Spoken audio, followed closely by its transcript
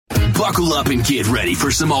Buckle up and get ready for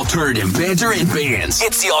some alternative banter and bands.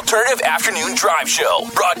 It's the Alternative Afternoon Drive Show,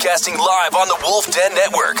 broadcasting live on the Wolf Den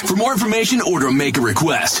Network. For more information or to make a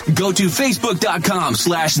request, go to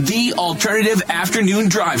facebook.com/The Alternative Afternoon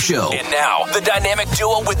Drive Show. And now, the dynamic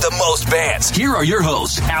duo with the most bands. Here are your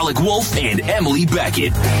hosts, Alec Wolf and Emily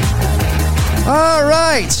Beckett. All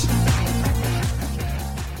right.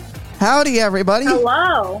 Howdy, everybody.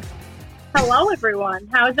 Hello. Hello, everyone.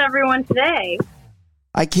 How's everyone today?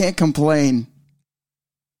 I can't complain.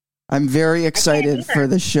 I'm very excited for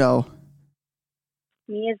the show.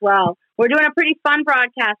 Me as well. We're doing a pretty fun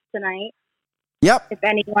broadcast tonight. Yep. If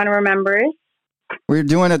anyone remembers. We're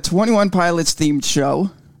doing a 21 Pilots themed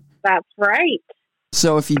show. That's right.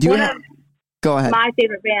 So if you do go ahead. My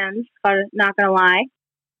favorite bands, not going to lie.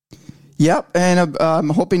 Yep, and I'm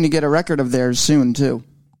hoping to get a record of theirs soon, too.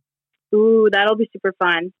 Ooh, that'll be super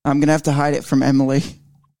fun. I'm going to have to hide it from Emily.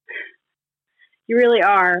 You really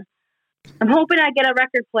are. I'm hoping I get a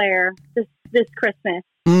record player this Christmas,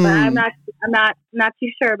 but I'm not too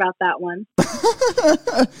sure about that one.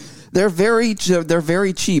 They're very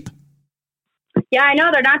cheap. Yeah, I know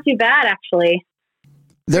they're not too bad actually.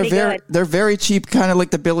 They're very cheap, kind of like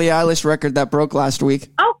the Billie Eilish record that broke last week.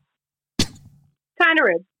 Oh, kind of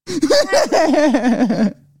rude.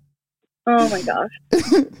 Oh my gosh.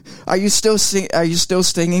 Are you still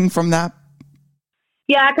stinging from that?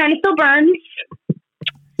 Yeah, it kind of still burns.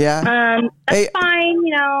 Yeah. That's fine,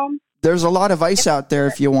 you know. There's a lot of ice out there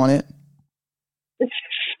if you want it.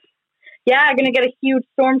 Yeah, I'm gonna get a huge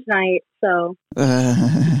storm tonight, so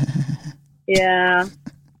yeah. It'll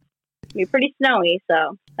be pretty snowy,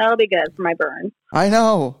 so that'll be good for my burn. I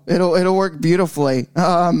know. It'll work beautifully.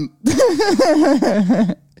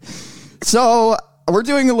 So we're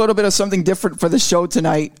doing a little bit of something different for the show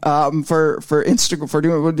tonight. For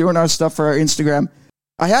Instagram, we're doing our stuff for our Instagram.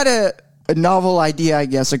 I had a novel idea, I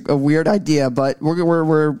guess, a weird idea, but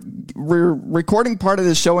we're recording part of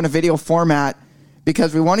the show in a video format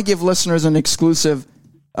because we want to give listeners an exclusive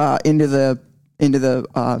into the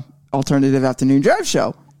Alternative Afternoon Drive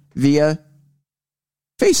Show via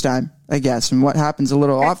FaceTime, I guess, and what happens a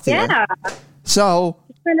little off the air. So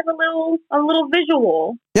kind of a little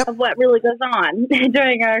visual of what really goes on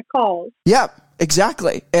during our calls. Yep,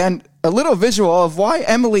 exactly. And a little visual of why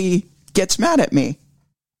Emily gets mad at me.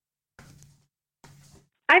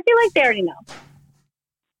 I feel like they already know.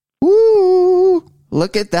 Woo!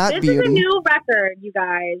 Look at that beauty. This is a new record, you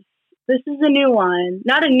guys. This is a new one.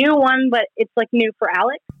 Not a new one, but it's like new for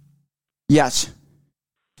Alex. Yes.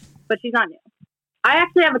 But she's not new. I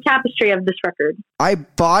actually have a tapestry of this record. I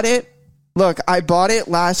bought it. Look, I bought it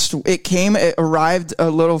it arrived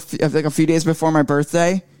like a few days before my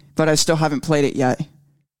birthday, but I still haven't played it yet.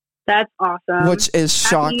 That's awesome. Which is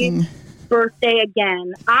shocking. Happy birthday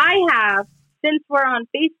again. I have, since we're on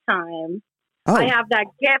FaceTime, I have that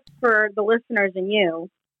gift for the listeners and you.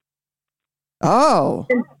 Oh.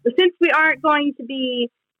 Since we aren't going to be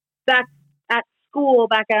back at school,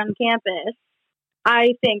 back on campus,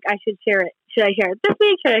 I think I should share it. Should I share it this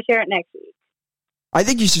week? Should I share it next week? I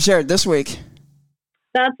think you should share it this week.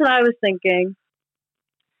 That's what I was thinking.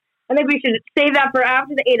 I think we should save that for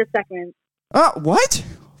after the Ada segment. What?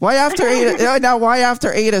 Why after Ada? Now, why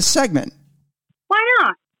after Ada's segment? Why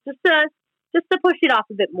not? Just to push it off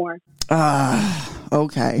a bit more.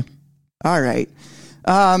 Okay. All right.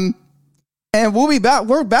 And we'll be back.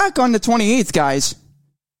 We're back on the 28th, guys.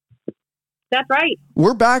 That's right.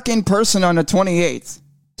 We're back in person on the 28th.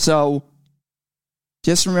 So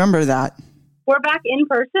just remember that. We're back in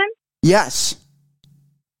person? Yes.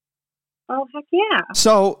 Oh, heck yeah.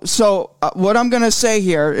 So what I'm going to say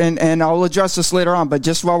here, and I'll address this later on, but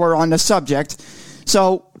just while we're on the subject.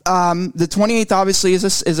 So the 28th obviously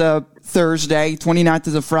is a Thursday, 29th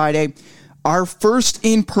is a Friday. Our first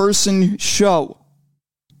in-person show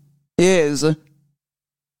is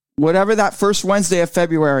whatever that first Wednesday of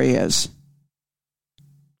February is,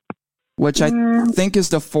 which I think is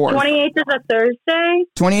the 4th. 28th is a Thursday?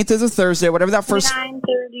 28th is a Thursday, whatever that first... 29,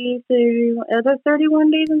 30, 30... Are there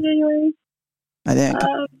 31 days in January? I think.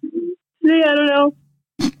 Yeah, I don't know.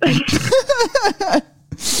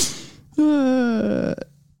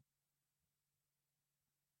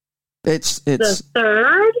 It's the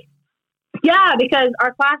 3rd? Yeah, because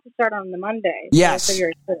our classes start on the Monday. Yes. So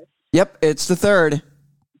yep, it's the 3rd.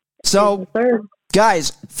 So,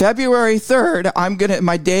 guys, February 3rd,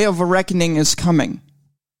 my day of a reckoning is coming.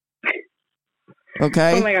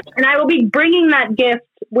 Okay? Oh my gosh. And I will be bringing that gift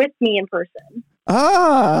with me in person.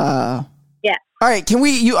 Ah. Yeah. All right, all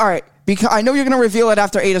right, because I know you're going to reveal it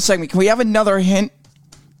after Ada's segment. Can we have another hint?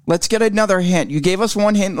 Let's get another hint. You gave us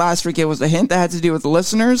one hint last week. It was a hint that had to do with the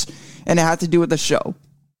listeners, and it had to do with the show.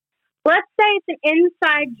 it's an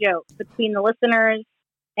inside joke between the listeners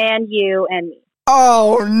and you and me.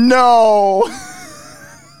 Oh, no.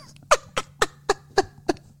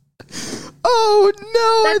 Oh,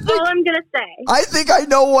 no. That's all I'm going to say. I think I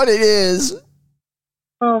know what it is.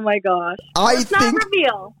 Oh, my gosh. Let's not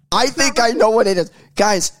reveal. I think I know what it is.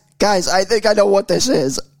 Guys, I think I know what this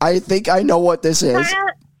is. Try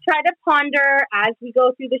to ponder as we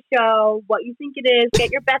go through the show what you think it is.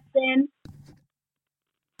 Get your bets in.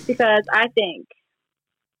 Because I think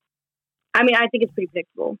it's pretty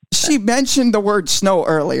predictable. She mentioned the word snow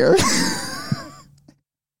earlier.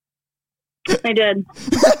 I did.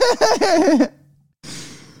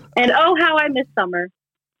 And oh, how I miss summer.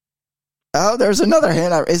 Oh, there's another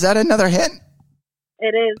hint. Is that another hint?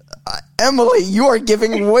 It is. Emily, you are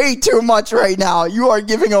giving way too much right now. You are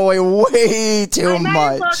giving away way too much. I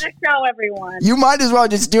might as well just show everyone. You might as well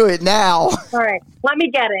just do it now. All right, let me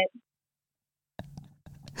get it.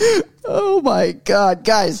 Oh my God,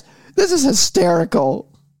 guys, this is hysterical.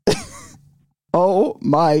 Oh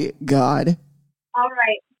my God. All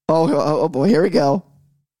right. Oh boy, here we go.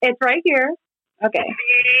 It's right here. Okay.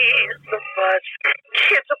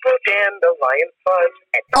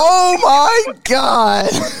 Oh my God. A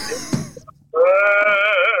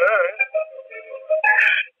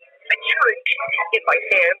drink in my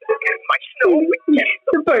hand, my snow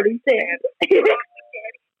the birdie sand.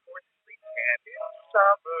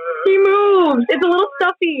 He moves. It's a little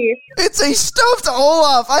stuffy. It's a stuffed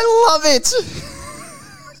Olaf. I love it.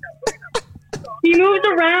 He moves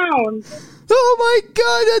around. Oh my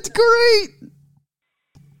God, that's great.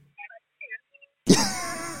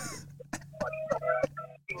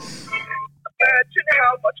 Imagine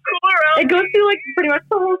how much cooler out. It goes through like pretty much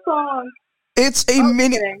the whole song. It's a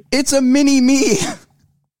mini. Kidding. It's a mini me. It is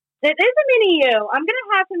a mini you. I'm gonna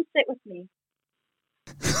have him sit with me.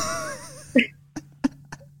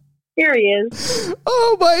 Here he is.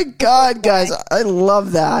 Oh my God, guys, I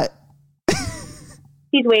love that.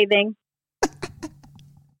 He's waving.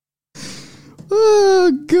 Oh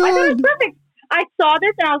I thought it was God. perfect. I saw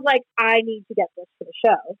this and I was like, I need to get this for the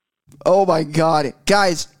show. Oh my God,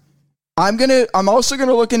 guys. I'm also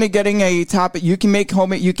gonna look into getting a you can get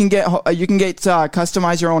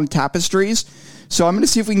customize your own tapestries. So I'm gonna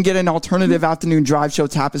see if we can get an alternative afternoon drive show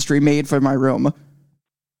tapestry made for my room.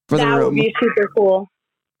 That would be super cool.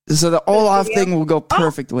 So the Olaf thing will go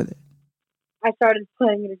perfect with it. I started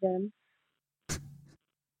playing it again.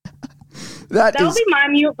 That'll be my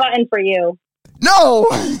mute button for you. No.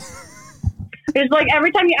 It's like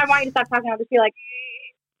every time I want you to stop talking, I'll just be like,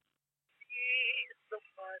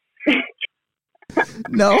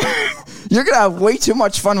 no. You're going to have way too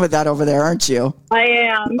much fun with that over there, aren't you? I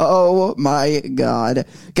am. Oh my God.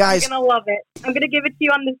 Guys. I'm going to love it. I'm going to give it to you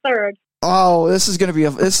on the 3rd. Oh, this is going to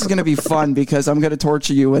be fun because I'm going to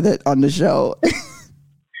torture you with it on the show.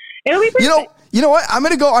 It'll be perfect. You know what? I'm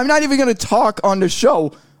not even going to talk on the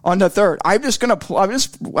show on the 3rd. I'm just going to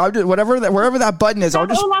wherever that button is,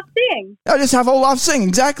 Olaf sing. I'll just have Olaf sing.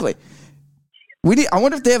 Exactly. I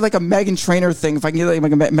wonder if they have like a Meghan Trainor thing. If I can get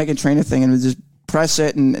like a Meghan Trainor thing and just press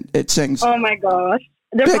it and it sings. Oh my gosh.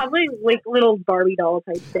 They're probably like little Barbie doll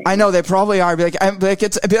type things. I know they probably are. Be like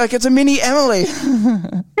it's a mini Emily.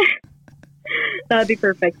 That'd be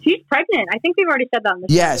perfect. She's pregnant. I think we've already said that on the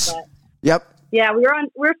show. Yes. Yep. Yeah, we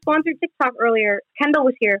were scrolling through TikTok earlier. Kendall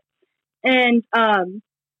was here, and we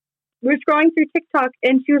were scrolling through TikTok,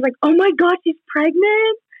 and she was like, "Oh my God, she's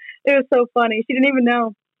pregnant!" It was so funny. She didn't even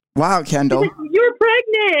know. Wow, Kendall. Like, you're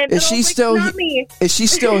pregnant. Is she still? Is she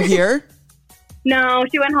still here? No,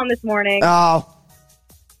 she went home this morning. Oh,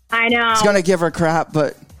 I know. It's gonna give her crap,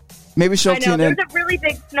 but maybe she'll tune in. There's a really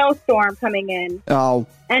big snowstorm coming in. Oh.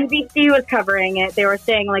 NBC was covering it. They were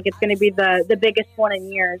saying like it's going to be the biggest one in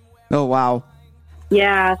years. Oh wow.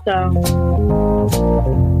 Yeah. So.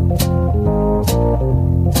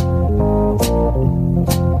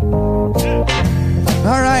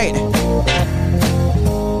 All right.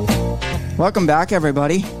 Welcome back,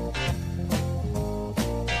 everybody.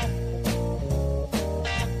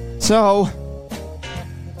 So,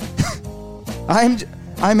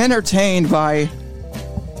 I'm entertained by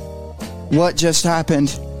what just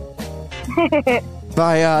happened.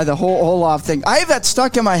 By the whole Olaf thing. I have that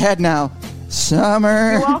stuck in my head now.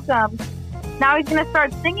 Summer. You're welcome. Now he's going to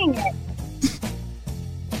start singing it.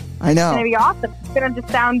 I know. It's going to be awesome. It's going to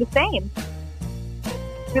just sound the same.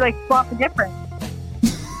 Be like swap the difference.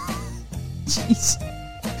 Jeez.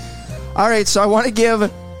 All right, so I want to give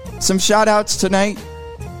some shout outs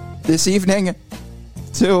this evening,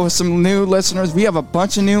 to some new listeners. We have a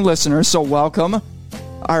bunch of new listeners, so welcome.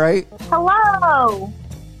 All right. Hello.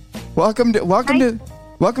 Welcome to the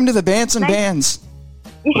Bants and Bands.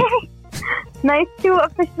 Nice to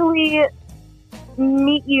officially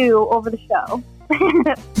meet you over the show.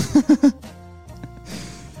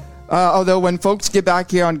 Although when folks get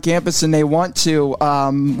back here on campus and they want to,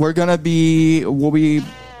 we'll be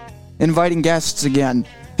inviting guests again.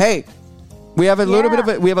 Hey, we have a little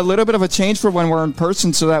bit of a change for when we're in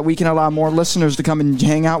person, so that we can allow more listeners to come and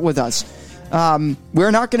hang out with us.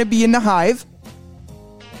 We're not going to be in the Hive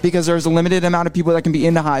because there's a limited amount of people that can be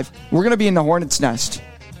in the Hive. We're going to be in the Hornet's Nest.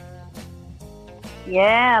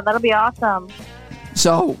 Yeah, that'll be awesome.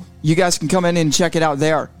 So you guys can come in and check it out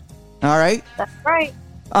there. All right? That's right.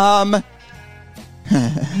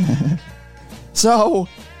 So,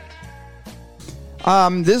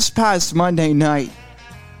 this past Monday night,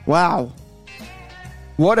 wow,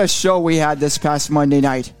 what a show we had this past Monday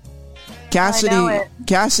night.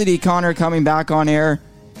 Cassidy Connor coming back on air.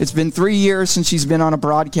 It's been 3 years since she's been on a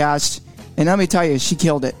broadcast, and let me tell you, she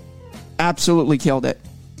killed it. Absolutely killed it.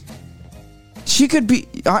 She could be,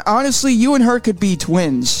 honestly, you and her could be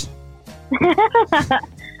twins.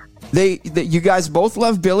 You guys both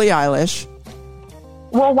love Billie Eilish.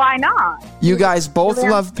 Well, why not? You guys both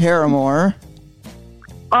love Paramore.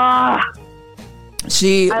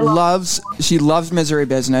 She loves Misery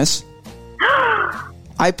Business.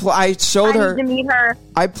 I showed her. I need to meet her.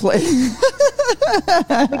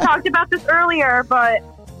 We talked about this earlier, but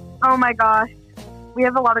oh my gosh, we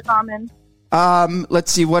have a lot of common.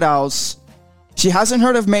 Let's see what else. She hasn't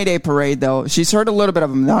heard of Mayday Parade though. She's heard a little bit of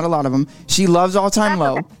them, not a lot of them. She loves All Time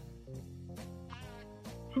Low. Okay.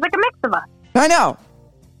 She's like a mix of us. I know.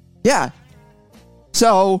 Yeah.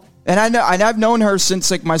 So, and I've known her since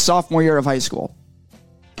like my sophomore year of high school.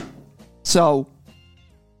 So,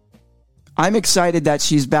 I'm excited that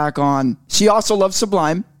she's back on. She also loves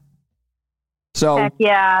Sublime. So, heck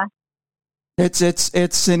yeah. It's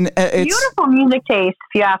beautiful music taste,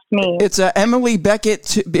 if you ask me. It's an Emily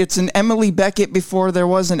Beckett before there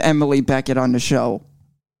was an Emily Beckett on the show.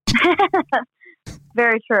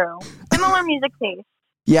 Very true. Similar music taste.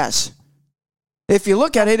 Yes. If you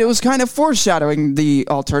look at it, it was kind of foreshadowing the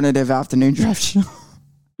alternative afternoon drive show.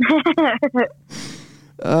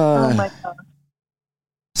 Oh my God.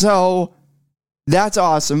 So that's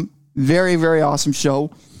awesome. Very, very awesome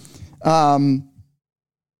show. By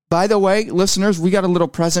the way, listeners, we got a little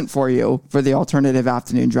present for you for the alternative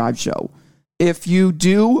afternoon drive show. If you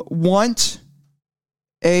do want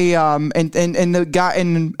I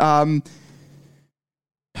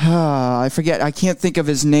forget. I can't think of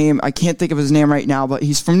his name. Right now, but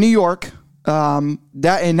he's from New York.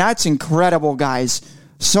 That's incredible, guys.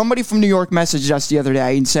 Somebody from New York messaged us the other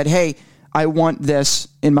day and said, "Hey, I want this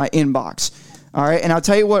in my inbox." All right, and I'll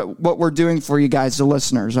tell you what we're doing for you guys, the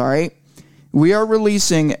listeners. All right, we are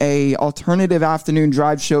releasing a alternative afternoon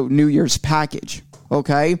drive show New Year's package.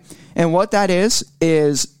 Okay, and what that is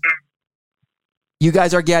you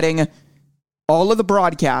guys are getting all of the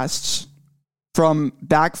broadcasts from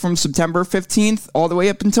September 15th all the way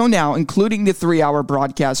up until now, including the 3-hour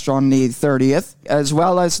broadcast on the 30th, as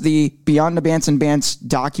well as the Beyond the Bands and Bands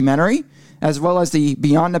documentary, as well as the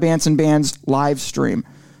Beyond the Bands and Bands live stream.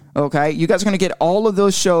 Okay, you guys are going to get all of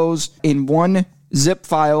those shows in one zip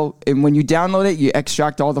file, and when you download it, you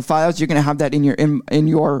extract all the files. You're going to have that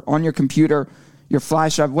on your computer, your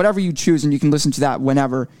flash drive, whatever you choose, and you can listen to that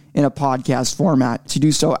whenever in a podcast format. To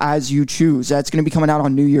do so as you choose. That's going to be coming out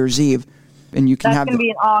on New Year's Eve. And you can That's going to be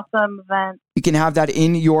an awesome event. You can have that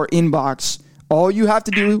in your inbox. All you have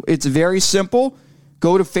to do, it's very simple.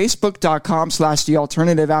 Go to facebook.com/the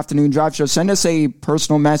alternative afternoon drive show. Send us a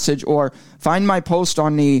personal message or find my post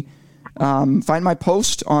on my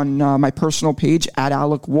personal page at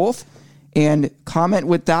Alec Wolf and comment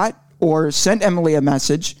with that, or send Emily a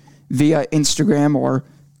message via Instagram, or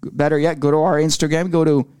better yet, go to our Instagram, go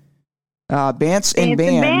to Bants and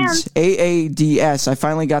Bands, AADS. I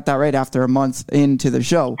finally got that right after a month into the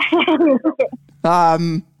show.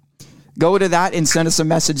 Go to that and send us a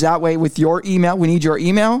message that way with your email. We need your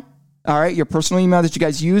email, all right, your personal email that you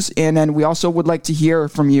guys use. And then we also would like to hear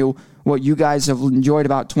from you what you guys have enjoyed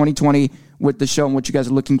about 2020 with the show and what you guys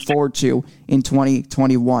are looking forward to in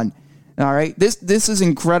 2021. All right, this is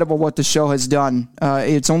incredible what the show has done.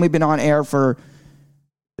 It's only been on air for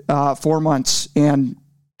 4 months, and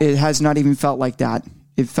it has not even felt like that.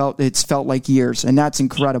 It's felt like years, and that's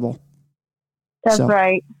incredible. That's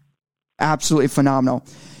right. Absolutely phenomenal.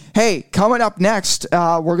 Hey, coming up next,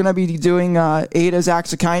 we're going to be doing Ada's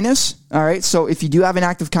Acts of Kindness. All right, so if you do have an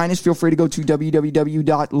act of kindness, feel free to go to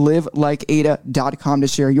www.livelikeada.com to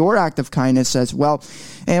share your act of kindness as well.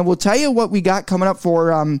 And we'll tell you what we got coming up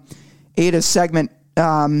for Ada's segment.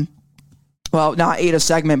 Well, not Ada's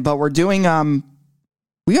segment, but we're doing,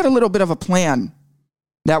 we got a little bit of a plan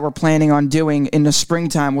that we're planning on doing in the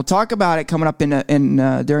springtime. We'll talk about it coming up during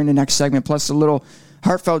the next segment, plus a little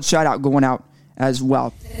heartfelt shout out going out as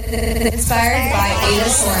well. Inspired by Ada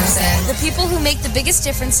Sorensen. The people who make the biggest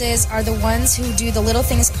differences are the ones who do the little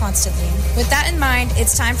things constantly. With that in mind,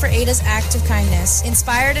 it's time for Ada's Act of Kindness.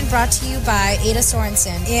 Inspired and brought to you by Ada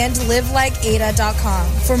Sorensen and livelikeada.com.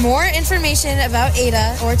 For more information about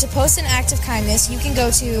Ada or to post an act of kindness, you can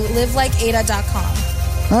go to livelikeada.com.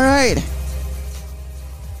 All right.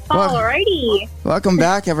 Alrighty. Welcome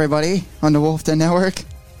back, everybody, on the Wolf Den Network.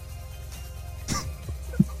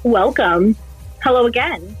 Welcome. Hello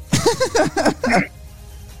again.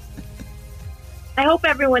 I hope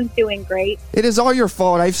everyone's doing great. It is all your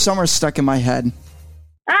fault. I have Summer stuck in my head.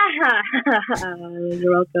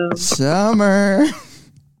 You're welcome. Summer.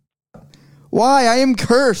 Why? I am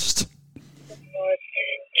cursed.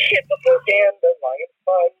 Typical dandelion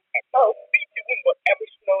fun. I'll be doing whatever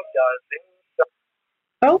snow does.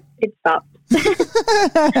 Oh, it stopped.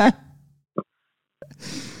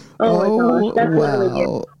 Oh my gosh, that's really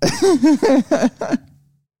good.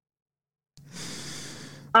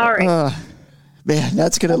 All right. Man,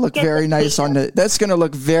 that's gonna look very nice on the. That's gonna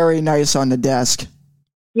look very nice on the desk.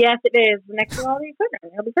 Yes, it is. Next to all the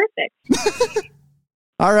equipment, it'll be perfect.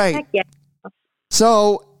 All right. Heck yeah.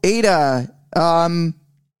 So Ada,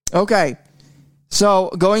 okay.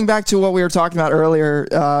 So going back to what we were talking about earlier,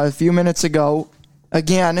 a few minutes ago,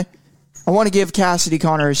 again, I want to give Cassidy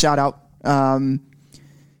Connor a shout out.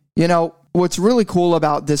 You know, what's really cool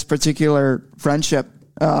about this particular friendship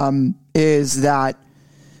is that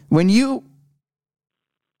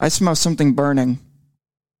I smell something burning.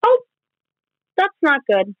 Oh, that's not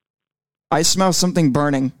good. I smell something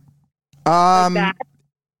burning. Like that?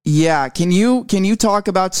 Yeah. Can you talk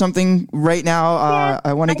about something right now? Yeah,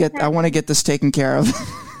 I want to get this taken care of.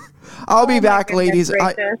 I'll be back, ladies.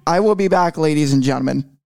 I will be back, ladies and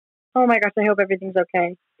gentlemen. Oh my gosh, I hope everything's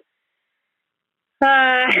okay.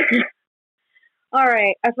 All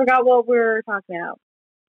right, I forgot what we were talking about.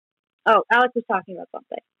 Oh, Alex was talking about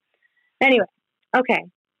something. Anyway, okay.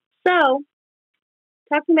 So,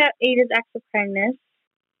 talking about Ada's acts of kindness.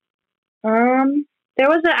 There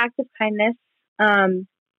was an act of kindness.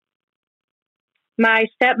 My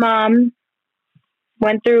stepmom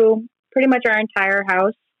went through pretty much our entire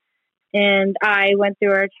house, and I went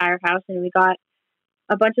through our entire house, and we got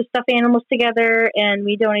a bunch of stuffed animals together, and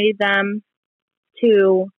we donated them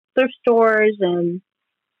to thrift stores and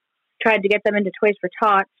tried to get them into Toys for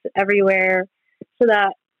Tots everywhere so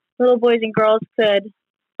that little boys and girls could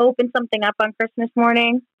open something up on Christmas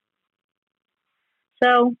morning.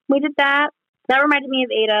 So we did that. That reminded me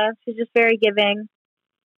of Ada. She's just very giving,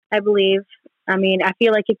 I believe. I mean, I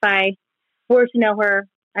feel like if I were to know her,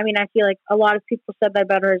 I mean, I feel like a lot of people said that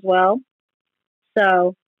about her as well.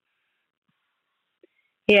 So,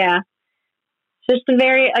 yeah. Just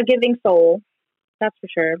a giving soul. That's for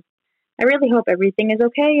sure. I really hope everything is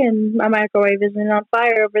okay and my microwave isn't on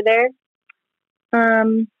fire over there.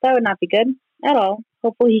 That would not be good at all.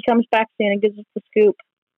 Hopefully he comes back soon and gives us the scoop.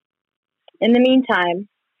 In the meantime.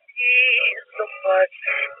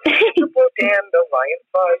 Typical dandelion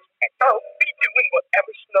fun. I'll be doing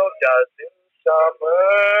whatever snow does in summer.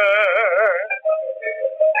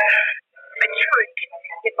 A trick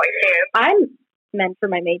in my hand. I'm meant for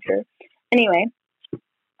my major. Anyway.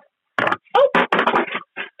 Oh!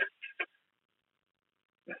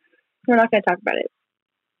 We're not going to talk about it.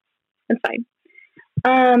 That's fine.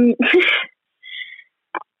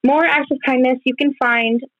 More acts of kindness you can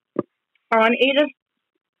find on Ada's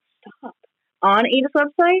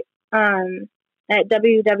website at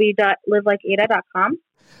www.livelikeada.com.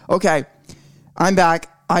 Okay, I'm back.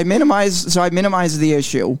 I minimized the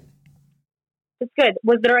issue. It's good.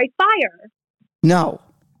 Was there a fire? No,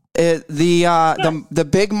 the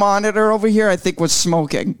big monitor over here I think was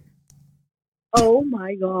smoking. Oh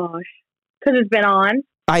my gosh! Because it's been on.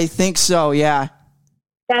 I think so. Yeah.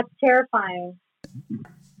 That's terrifying.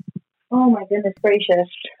 Oh my goodness gracious!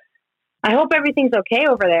 I hope everything's okay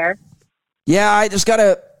over there. Yeah, I just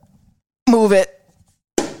gotta move it.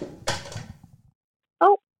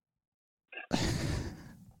 Oh.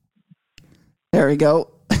 There we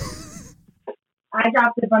go. I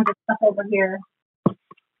dropped a bunch of stuff over here.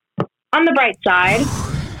 On the bright side.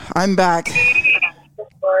 I'm back.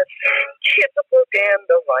 Typical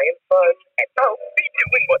dandelion fun. And I'll be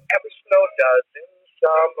doing whatever snow does in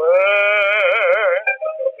summer.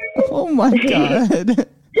 Oh my god.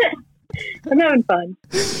 I'm having fun.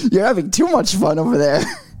 You're having too much fun over there.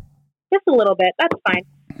 Just a little bit. That's fine.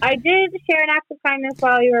 I did share an act of kindness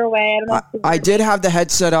while you were away. I did have the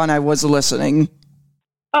headset on. I was listening.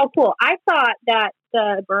 Oh, cool. I thought that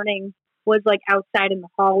the burning was like outside in the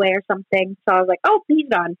hallway or something. So I was like, oh, he's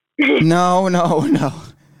gone. No.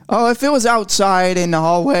 Oh, if it was outside in the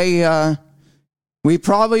hallway, we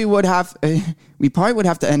probably would have to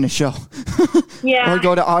end the show. Yeah. Or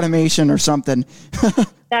go to automation or something.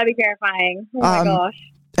 That'd be terrifying. Oh my gosh.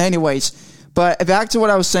 Anyways, but back to what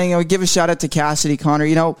I was saying, I would give a shout out to Cassidy Connor.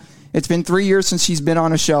 You know, it's been 3 years since she's been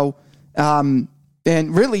on a show. And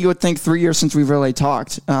really, you would think 3 years since we've really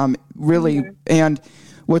talked. Really. Mm-hmm. And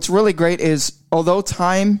what's really great is, although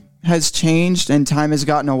time has changed and time has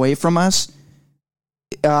gotten away from us,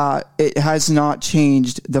 it has not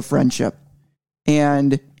changed the friendship.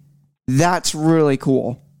 And that's really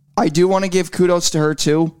cool. I do want to give kudos to her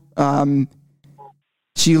too.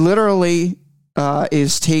 She literally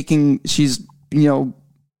is taking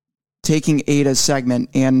Ada's segment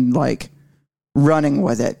and like running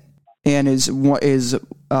with it, and is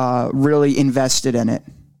really invested in it,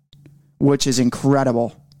 which is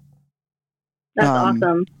incredible. That's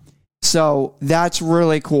awesome. So that's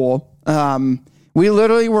really cool. We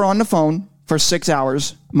literally were on the phone for 6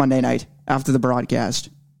 hours Monday night after the broadcast.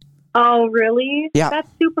 Oh, really? Yeah. That's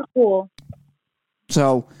super cool.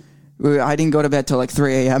 So I didn't go to bed till like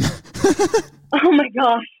 3 a.m. Oh my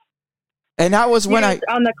gosh. And that was when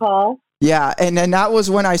on the call. Yeah, and then that was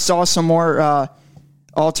when I saw some more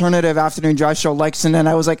alternative afternoon drive show likes, and then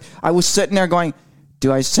I was sitting there going,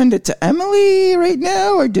 do I send it to Emily right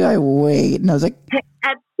now or do I wait? And I was like,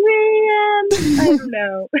 at 3 a.m. I don't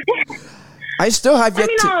know. I still have yet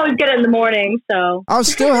I always get it in the morning, so I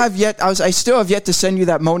still have yet to send you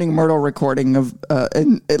that Moaning Myrtle recording of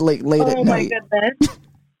late at night. Oh my goodness.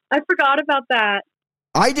 I forgot about that.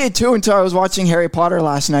 I did too until I was watching Harry Potter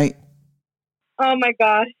last night. Oh my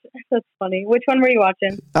gosh, that's funny. Which one were you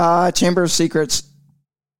watching? Chamber of Secrets.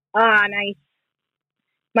 Ah, nice.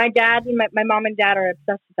 My dad and my mom and dad are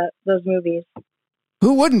obsessed with those movies.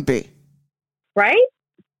 Who wouldn't be? Right?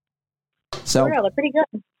 So they're pretty good.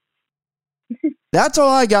 That's all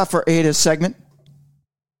I got for Ada's segment.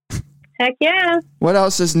 Heck yeah. What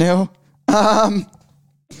else is new? I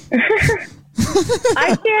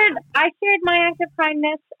shared my act of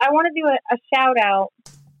kindness. I want to do a shout out.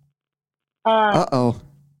 Uh-oh.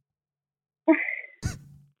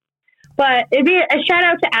 But it'd be a shout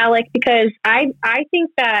out to Alec, because I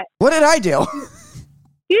think that... What did I do?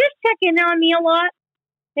 You just check in on me a lot.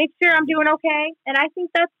 Make sure I'm doing okay. And I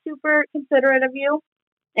think that's super considerate of you.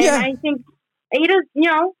 And yeah. I think Ada,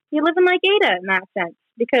 you're living like Ada in that sense.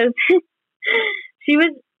 Because she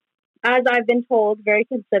was, as I've been told, very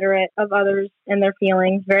considerate of others and their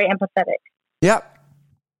feelings, very empathetic. Yep.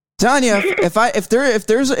 Tanya,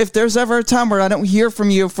 if there's ever a time where I don't hear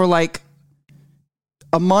from you for like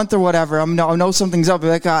a month or whatever, I know something's up. I'll be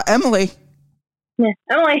like, Emily. Yeah,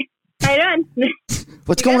 Emily, how you doing?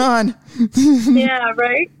 What's going on? Yeah,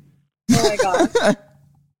 right? Oh my God.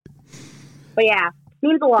 But yeah,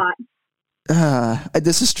 means a lot.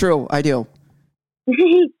 This is true. I do.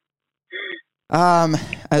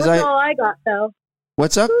 That's all I got, though.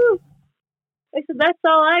 What's up? I said that's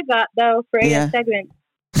all I got, though, for a segment.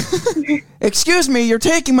 Excuse me, you're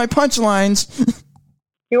taking my punchlines.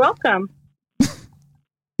 You're welcome.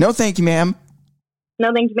 No, thank you, ma'am.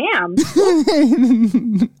 No, thank you, ma'am.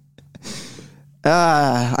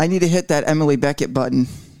 I need to hit that Emily Beckett button.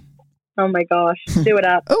 Oh my gosh, do it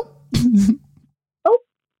up. Oh.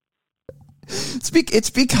 It's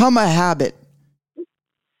become a habit.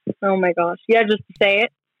 Oh my gosh, yeah, just to say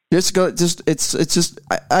it. It's just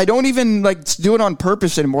I don't even like do it on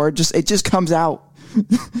purpose anymore. It just comes out.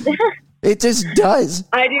 It just does.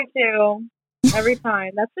 I do too. Every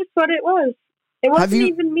time. That's just what it was. It wasn't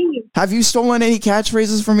even me. Have you stolen any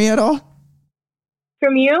catchphrases from me at all?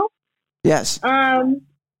 From you? Yes.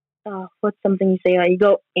 What's something you say? Like you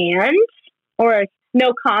go and or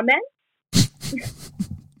no comment?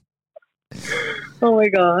 Oh my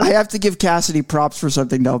god. I have to give Cassidy props for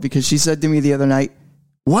something though, because she said to me the other night,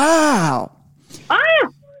 "Wow."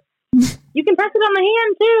 You can press it on the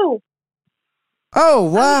hand too. Oh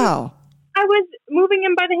wow. I was moving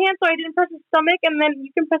him by the hand, so I didn't press his stomach, and then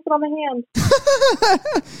you can press it on the hand.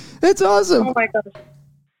 That's awesome. Oh my gosh.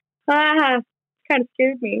 Kind of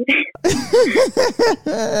scared me.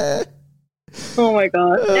 Oh my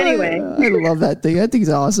gosh. Anyway. I love that thing. That thing's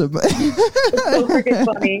awesome. It's so freaking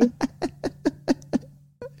funny.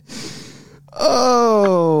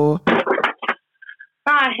 Oh.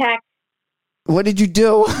 Heck. What did you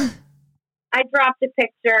do? I dropped a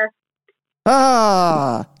picture.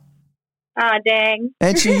 Dang.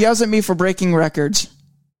 And she yells at me for breaking records.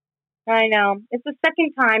 I know. It's the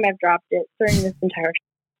second time I've dropped it during this entire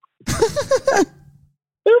show.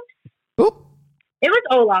 Oops. Oop. It was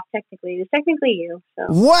Olaf, technically. It was technically you. So.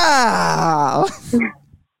 Wow.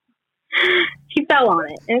 She fell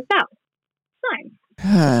on it, and it fell. Fine.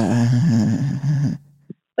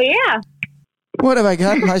 But yeah. What have I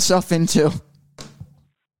gotten myself into?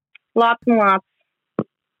 Lots and lots.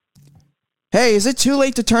 Hey, is it too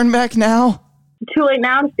late to turn back now? Too late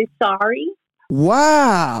now to say sorry?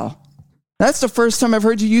 Wow. That's the first time I've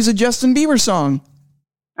heard you use a Justin Bieber song.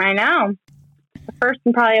 I know. The first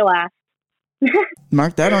and probably last.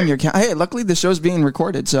 Mark that on your calendar. Hey, luckily the show's being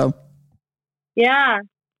recorded, so. Yeah.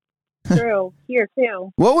 True. Here,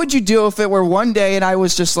 too. What would you do if it were one day and I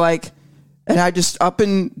was just like, and I just up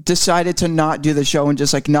and decided to not do the show and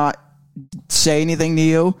just like not say anything to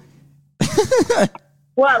you?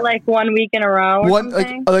 What, like 1 week in a row or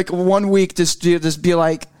something? Like 1 week, just be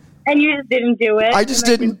like. And you just didn't do it? I just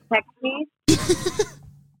didn't. Text me?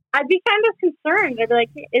 I'd be kind of concerned. I'd be like,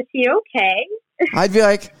 is he okay? I'd be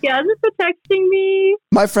like, yeah, just for texting me.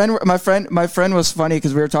 My friend was funny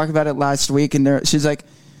because we were talking about it last week, and she's like,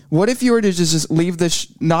 "What if you were to just leave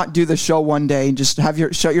not do the show one day, and just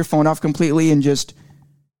shut your phone off completely, and just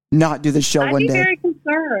not do the show one day?" I'd be very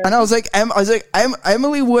concerned. And I was like,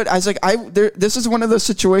 Emily would. I was like, this is one of those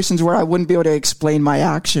situations where I wouldn't be able to explain my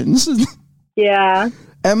actions. Yeah.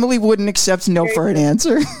 Emily wouldn't accept no for an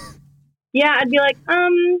answer. Yeah, I'd be like,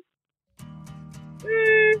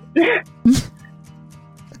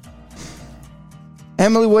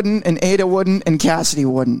 Emily wouldn't, and Ada wouldn't, and Cassidy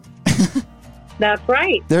wouldn't. That's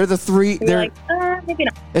right. They're the three. They're like, maybe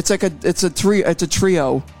not. It's a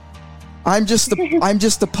trio. I'm just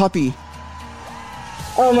the puppy.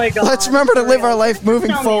 Oh my god. Let's remember to live our life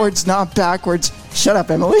moving forwards, not backwards. Shut up,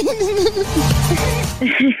 Emily.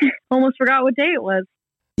 Almost forgot what day it was.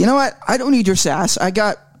 You know what? I don't need your sass. I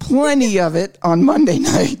got plenty of it on Monday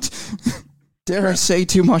night. Dare I say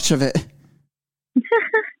too much of it?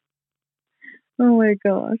 Oh my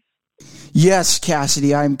gosh. Yes,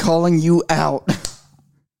 Cassidy, I'm calling you out.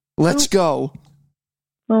 Let's go.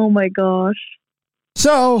 Oh my gosh.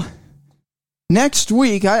 So, next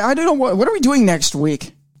week, I don't know, what are we doing next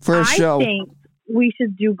week for a show? I think we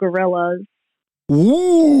should do Gorillas.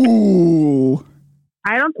 Ooh.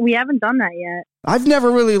 We haven't done that yet. I've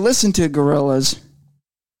never really listened to Gorillaz.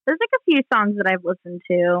 There's like a few songs that I've listened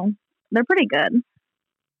to. They're pretty good.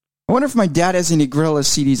 I wonder if my dad has any Gorillaz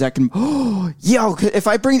CDs I can. Oh, yo! If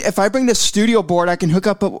I bring the studio board, I can hook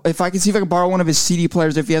up. If I can see if I can borrow one of his CD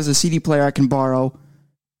players. If he has a CD player, I can borrow.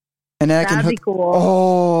 And then That'd be cool.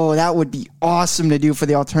 Oh, that would be awesome to do for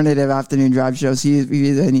the alternative afternoon drive show. See if he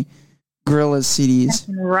has any Gorillaz CDs.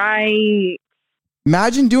 Right.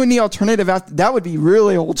 Imagine doing the alternative. That would be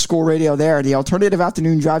really old school radio there. The alternative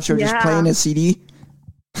afternoon drive show, just playing a CD.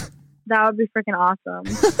 That would be freaking awesome.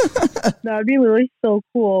 That would be really so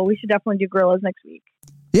cool. We should definitely do Gorillaz next week.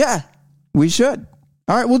 Yeah, we should.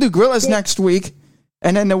 All right, we'll do Gorillaz next week.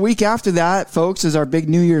 And then the week after that, folks, is our big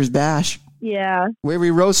New Year's bash. Yeah. Where we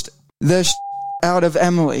roast the out of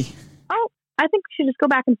Emily. Oh, I think we should just go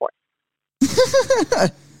back and forth.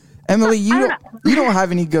 Emily, you don't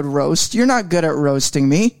have any good roast. You're not good at roasting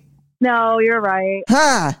me. No, you're right.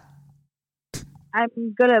 Ha!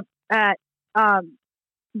 I'm good at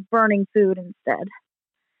burning food instead.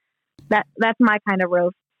 That's my kind of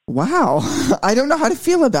roast. Wow. I don't know how to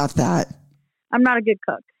feel about that. I'm not a good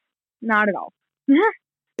cook. Not at all.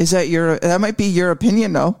 Is that might be your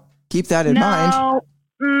opinion though. Keep that in mind.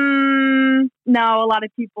 No, a lot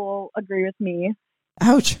of people agree with me.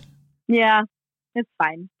 Ouch. Yeah, it's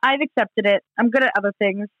fine. I've accepted it. I'm good at other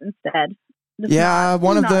things instead.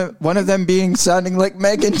 One of them being sounding like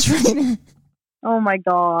Megan Trainor. Oh my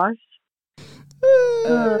gosh.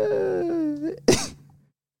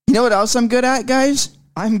 You know what else I'm good at, guys?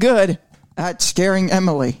 I'm good at scaring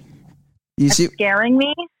Emily. Scaring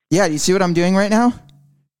me? Yeah, do you see what I'm doing right now?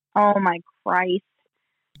 Oh my Christ.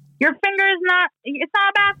 Your finger it's not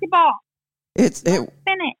a basketball. Spin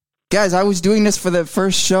it. Guys, I was doing this for the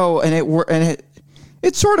first show and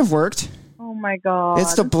it sort of worked. Oh my god.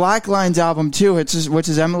 It's the Black Lines album too, which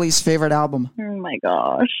is Emily's favorite album. Oh my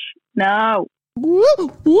gosh. No. Woo,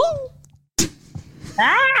 woo.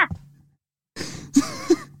 Ah!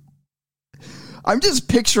 I'm just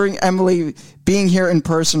picturing Emily being here in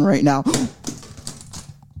person right now.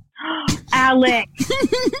 Alex.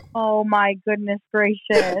 Oh my goodness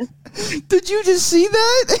gracious. Did you just see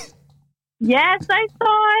that? Yes, I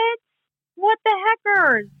saw it. What the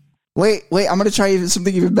heckers? Wait, I'm going to try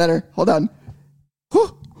something even better. Hold on.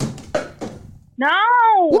 No.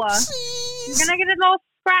 Whoopsies. You're going to get it all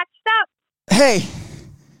scratched up. Hey,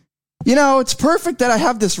 it's perfect that I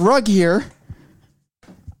have this rug here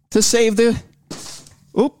to save the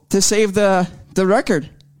record.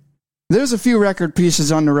 There's a few record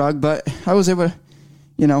pieces on the rug, but I was able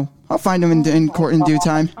to, I'll find them in court in due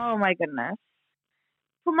time. Oh, my goodness.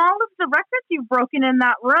 From all of the records you've broken in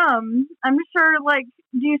that room, I'm sure,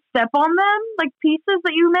 do you step on them? Like pieces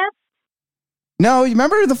that you missed? No, you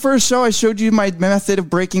remember the first show I showed you my method of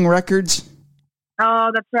breaking records?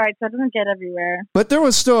 Oh, that's right. So it doesn't get everywhere. But there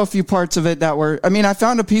was still a few parts of it that were... I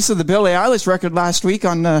found a piece of the Billie Eilish record last week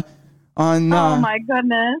on oh, my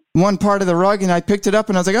goodness. one part of the rug, and I picked it up,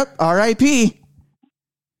 and I was like, oh, R.I.P.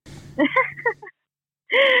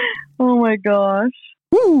 Oh, my gosh.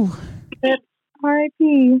 Woo. It's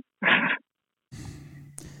R.I.P.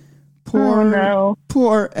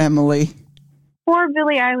 Poor Emily. Poor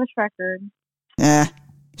Billie Eilish record.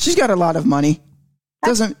 She's got a lot of money.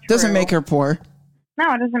 Doesn't make her poor.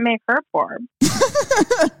 No, it doesn't make her poor.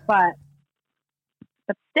 but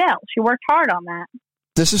still, she worked hard on that.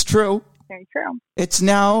 This is true. Very true. It's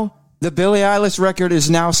now, the Billie Eilish record is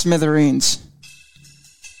now smithereens.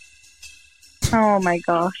 Oh my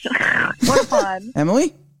gosh. What fun.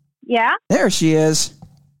 Emily? Yeah? There she is.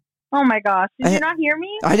 Oh my gosh. Did you not hear me?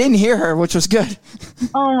 I didn't hear her, which was good.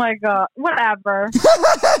 Oh my god. Whatever.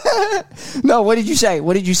 No, what did you say?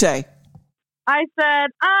 What did you say? I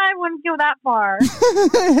said, I wouldn't go that far.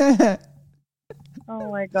 Oh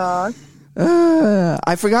my gosh.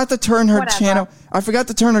 I forgot to turn her channel. I forgot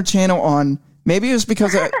to turn her channel on. Maybe it was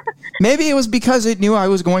because it knew I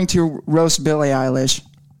was going to roast Billie Eilish.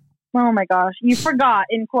 Oh my gosh. You forgot,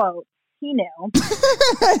 in quotes. He knew.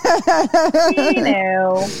 He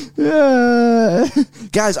knew.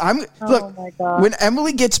 Guys, look, my God. When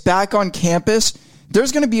Emily gets back on campus,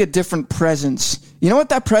 there's going to be a different presence. You know what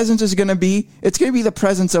that presence is going to be? It's going to be the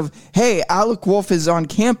presence of, hey, Alec Wolf is on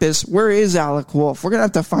campus. Where is Alec Wolf? We're going to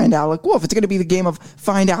have to find Alec Wolf. It's going to be the game of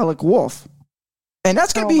find Alec Wolf. And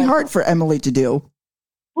that's going to be hard for Emily to do.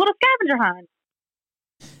 Little scavenger hunt.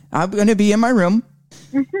 I'm going to be in my room.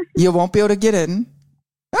 You won't be able to get in.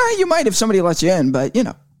 You might if somebody lets you in, but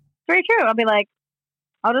Very true. I'll be like,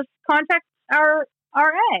 I'll just contact our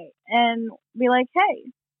RA and be like,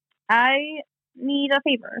 hey, I need a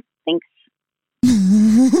favor. Thanks.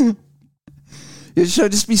 You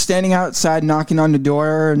should just be standing outside knocking on the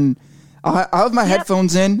door, and I'll have my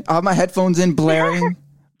headphones in. I'll have my headphones in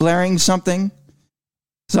blaring something.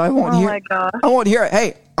 So I won't hear. Oh my God. I won't hear it.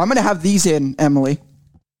 Hey, I'm going to have these in, Emily.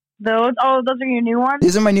 Those are your new ones?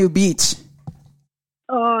 These are my new Beats.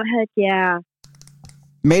 Oh, heck yeah.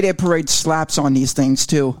 Mayday Parade slaps on these things,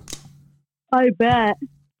 too. I bet.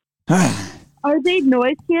 Are they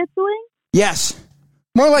noise canceling? Yes.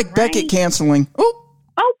 More like Beckett canceling. Oh,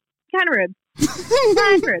 kind of rude.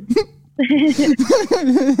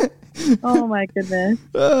 Oh, my goodness.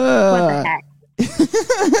 What the heck?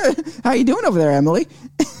 How you doing over there, Emily?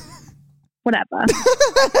 Whatever.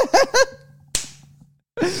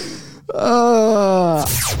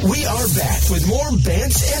 We are back with more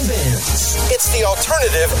Bants and Bands. It's the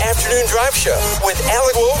Alternative Afternoon Drive Show with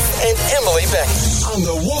Alec Wolf and Emily Beck on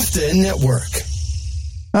the Wolf Den Network.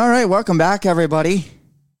 All right, welcome back, everybody.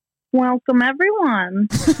 Welcome, everyone.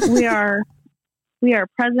 We are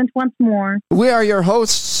present once more. We are your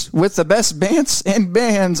hosts with the best Bants and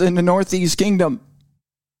Bands in the Northeast Kingdom.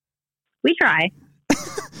 We try.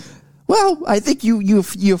 Well, I think you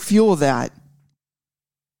fuel that.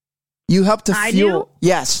 You help to fuel. Do?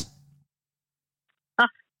 Yes. Oh,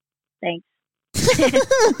 thanks. A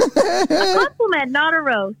compliment, not a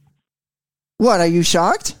roast. What, are you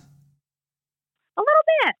shocked? A little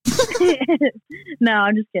bit. No,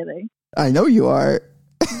 I'm just kidding. I know you are.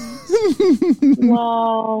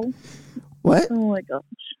 Lol. What? Oh my gosh.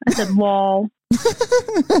 I said lol.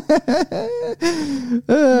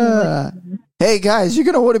 Hey guys, you're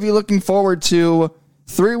going to want to be looking forward to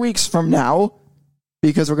 3 weeks from now,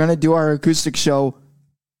 because we're going to do our acoustic show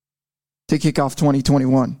to kick off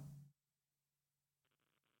 2021.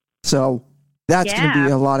 So that's going to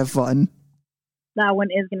be a lot of fun. That one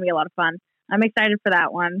is going to be a lot of fun. I'm excited for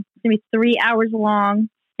that one. It's going to be 3 hours long.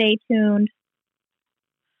 Stay tuned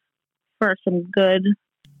for some good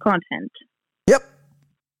content. Yep.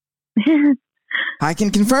 I can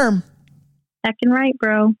confirm. Second right,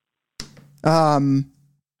 bro.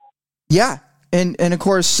 Yeah. And of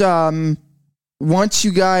course, once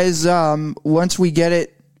you guys, once we get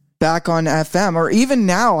it back on FM, or even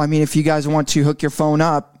now, I mean, if you guys want to hook your phone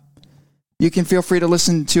up, you can feel free to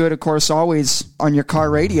listen to it, of course, always on your car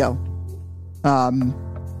radio.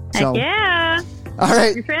 Heck yeah. All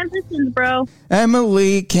right. Your transitions, bro.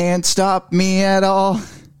 Emily can't stop me at all.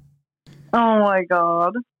 Oh my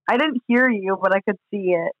God. I didn't hear you, but I could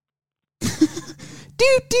see it.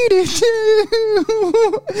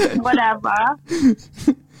 Whatever.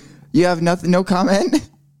 You have nothing, no comment?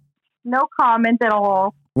 No comment at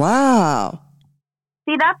all. Wow.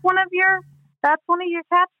 See, that's one of your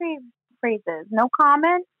catchphrases. No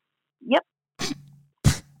comment. Yep.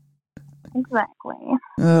 Exactly.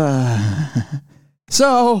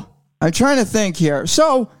 So I'm trying to think here.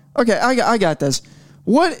 So okay, I got this.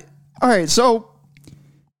 What? All right. So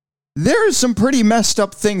there's some pretty messed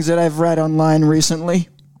up things that I've read online recently,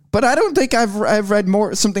 but I don't think I've read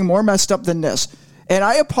something more messed up than this. And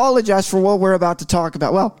I apologize for what we're about to talk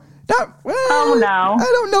about. Well, oh no, I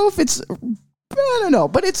don't know if it's. I don't know,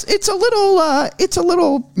 but it's a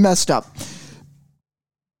little messed up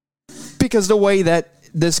because the way that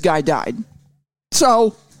this guy died.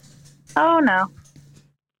 So, oh no.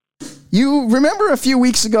 You remember a few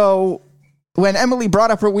weeks ago when Emily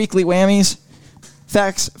brought up her weekly whammies?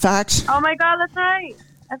 Facts. Oh my God, that's right.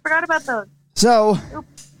 I forgot about those. So,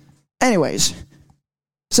 anyways,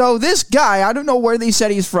 so this guy, I don't know where they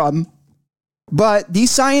said he's from, but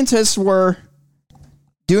these scientists were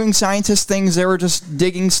doing scientist things. They were just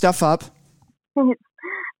digging stuff up.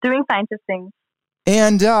 Doing scientist things.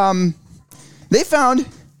 And they found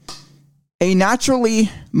a naturally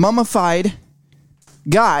mummified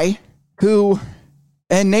guy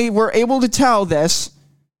and they were able to tell this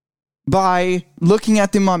by looking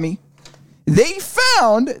at the mummy. They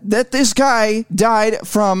found that this guy died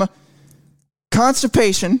from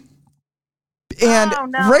constipation. And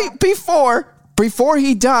right before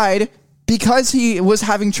he died, because he was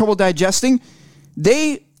having trouble digesting,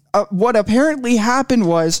 what apparently happened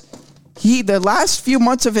was the last few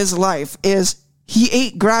months of his life is he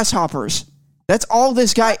ate grasshoppers. That's all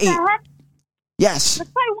this guy ate. Heck? Yes.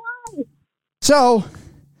 That's why. So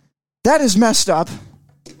that is messed up.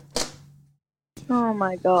 Oh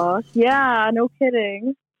my gosh. Yeah, no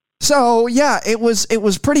kidding. So yeah, it was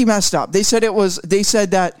pretty messed up. They said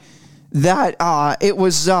that it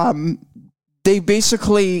was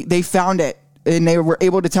they found it and they were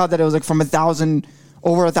able to tell that it was like from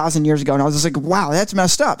over 1,000 years ago. And I was just like, wow, that's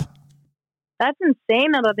messed up. That's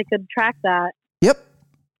insane though that they could track that. Yep.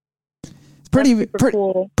 It's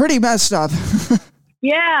cool. Pretty messed up.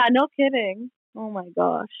 Yeah, no kidding. Oh my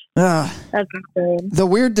gosh. That's insane. The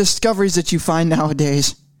weird discoveries that you find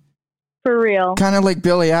nowadays. For real. Kind of like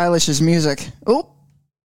Billie Eilish's music. Oh.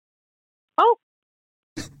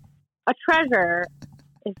 A treasure,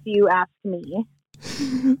 if you ask me.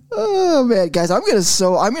 Oh man, guys, I'm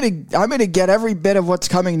gonna get every bit of what's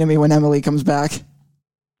coming to me when Emily comes back.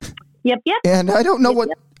 Yep. And I don't know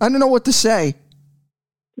what to say.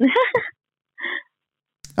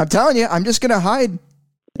 I'm telling you, I'm just gonna hide.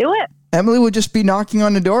 Do it. Emily would just be knocking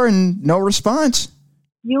on the door and no response.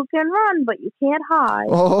 You can run, but you can't hide.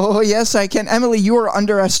 Oh yes, I can. Emily, you are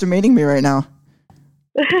underestimating me right now.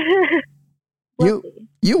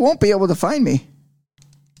 You won't be able to find me.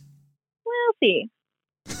 We'll see.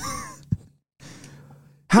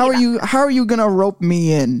 How are you gonna rope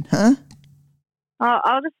me in, huh?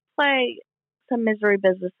 I'll just play some misery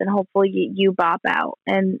business and hopefully you bop out,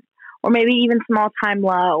 or maybe even small time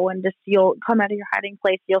low, and just you'll come out of your hiding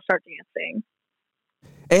place. You'll start dancing.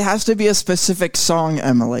 It has to be a specific song,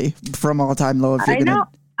 Emily, from All Time Low. If you're know.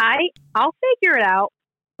 I'll figure it out.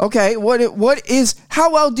 Okay. What is?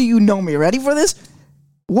 How well do you know me? Ready for this?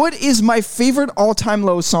 What is my favorite All Time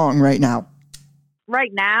Low song right now?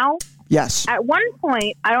 Right now? Yes. At one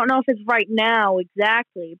point, I don't know if it's right now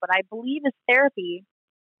exactly, but I believe it's Therapy.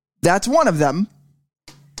 That's one of them.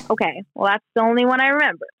 Okay. Well, that's the only one I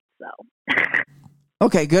remember. So.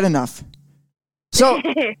 Okay, good enough. So,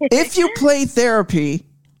 if you play Therapy,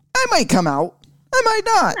 I might come out. I might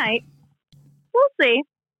not. Might. We'll see.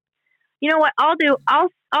 You know what I'll do? I'll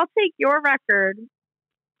take your record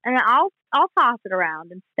and I'll toss it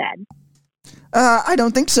around instead. I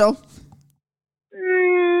don't think so.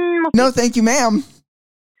 No, thank you, ma'am.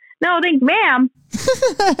 No, thank you, ma'am.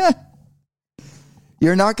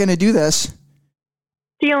 You're not going to do this.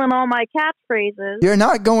 Stealing all my catchphrases. You're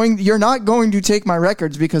not going to take my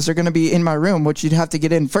records because they're going to be in my room, which you'd have to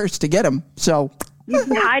get in first to get them. So you'd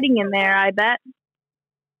be hiding in there, I bet.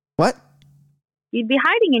 What? You'd be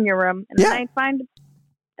hiding in your room, and then I'd find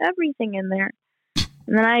everything in there.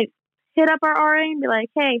 And then I'd hit up our RA and be like,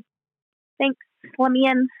 "Hey, thanks, let me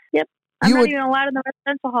in." Yep. I'm not even allowed in the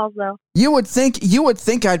residential halls, though. You would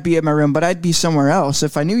think I'd be in my room, but I'd be somewhere else.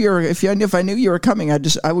 If I knew you were coming,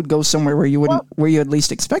 I would go somewhere where you wouldn't, where you at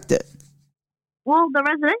least expect it. Well, the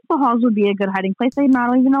residential halls would be a good hiding place. They're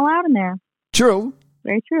not even allowed in there. True.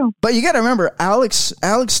 Very true. But you got to remember, Alex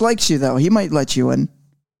likes you though. He might let you in.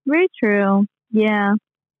 Very true. Yeah.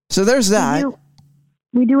 So there's that.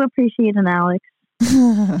 We do appreciate an Alex.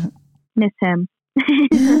 Miss him.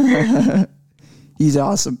 He's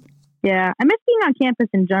awesome. Yeah, I miss being on campus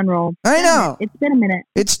in general. I know. It's been a minute.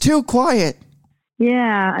 It's too quiet.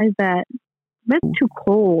 Yeah, I bet. But it's too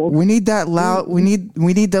cold. We need that loud. We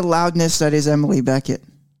need the loudness that is Emily Beckett.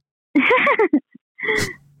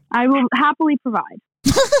 I will happily provide.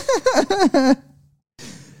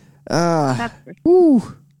 That's for sure. Ooh.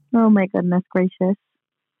 Oh my goodness gracious.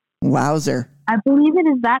 Wowzer. I believe it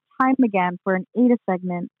is that time again for an Ada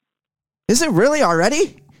segment. Is it really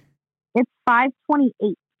already? It's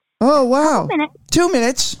 5:28. Oh, wow. 2 minutes. 2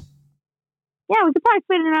 minutes. Yeah, we could probably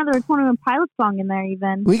fit another 21 Pilot song in there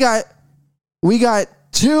even. We got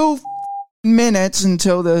 2 minutes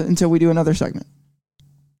until we do another segment.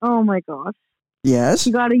 Oh my gosh. Yes.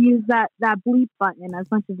 You got to use that bleep button as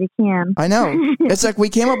much as you can. I know. It's like we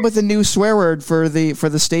came up with a new swear word for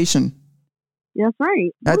the station. That's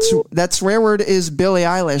right. That swear word is Billie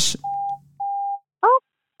Eilish. Oh.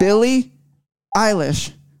 Billie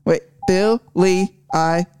Eilish. Wait, Billie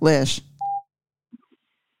Eilish.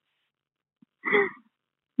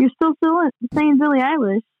 You're still saying Billie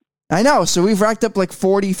Eilish. I know. So we've racked up like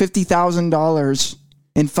 $50,000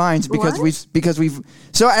 in fines because we've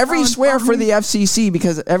so every swear for the FCC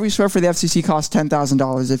costs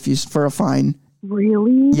 $10,000 for a fine.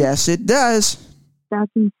 Really? Yes, it does.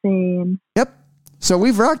 That's insane. Yep. So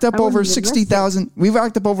we've racked up over 60,000. We've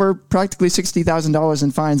racked up over practically $60,000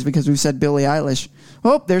 in fines because we've said Billie Eilish.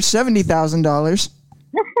 Oh, there's $70,000.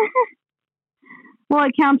 Well,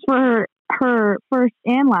 it counts for her first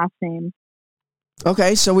and last name.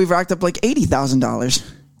 Okay, so we've racked up like $80,000.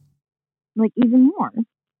 Like even more.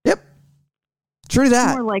 Yep. True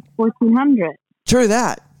that. More like 1,400. True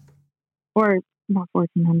that. Or not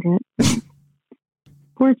 1,400.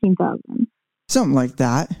 14,000. Something like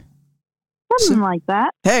that. Something like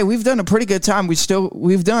that. Hey, we've done a pretty good time.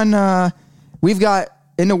 We've got,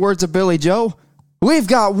 in the words of Billy Joe, we've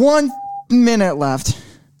got 1 minute left.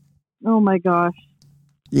 Oh my gosh.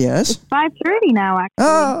 Yes. It's 5:30 now, actually.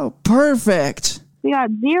 Oh, perfect. We got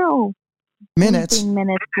 0 minutes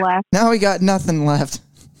left. Now we got nothing left.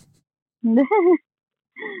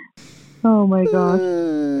 Oh my gosh.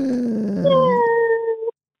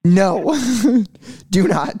 No. Do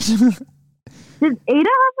not. Does Ada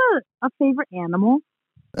have a favorite animal?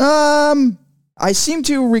 I seem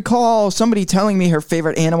to recall somebody telling me her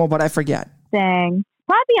favorite animal, but I forget. Dang.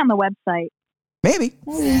 Probably on the website. Maybe.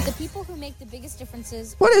 The people who make the biggest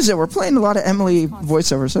differences. What is it? We're playing a lot of Emily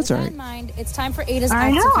voiceovers. That's all right. In mind, it's time for Ada's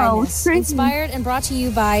Acts of Kindness. Inspired and brought to you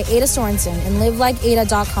by Ada Sorensen and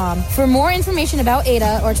livelikeada.com. For more information about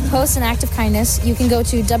Ada or to post an act of kindness, you can go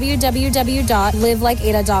to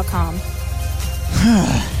www.livelikeada.com.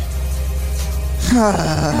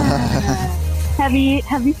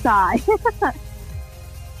 Heavy sigh.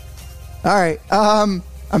 All right. I'm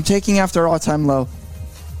taking after all-time low.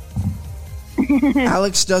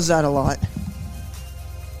 Alex does that a lot.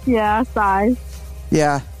 Yeah, sighs.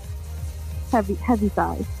 Yeah. Heavy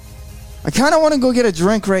sighs. I kind of want to go get a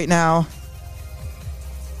drink right now.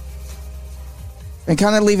 And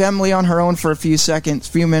kind of leave Emily on her own for a few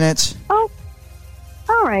minutes. Oh,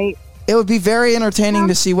 all right. It would be very entertaining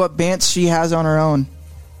to see what bants she has on her own.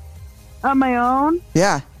 On my own?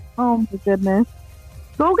 Yeah. Oh my goodness.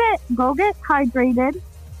 Go get hydrated.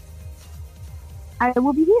 I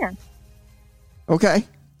will be here. Okay.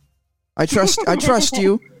 I trust you.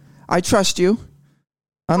 I trust you.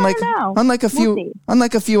 Unlike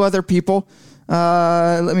a few other people.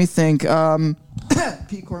 Let me think.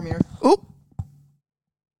 Pete Cormier. Oh.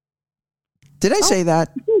 Did I say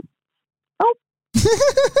that? Oh.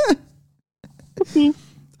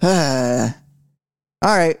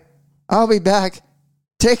 All right. I'll be back.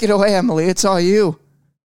 Take it away, Emily. It's all you.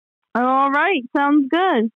 All right. Sounds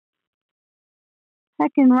good.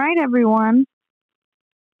 Heckin' right, everyone.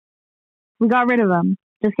 We got rid of them.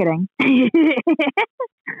 Just kidding.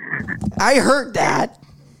 I heard that.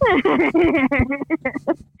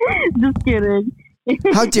 Just kidding.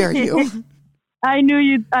 How dare you? I knew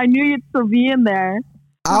you'd still be in there.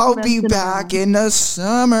 I'll be back in the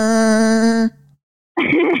summer.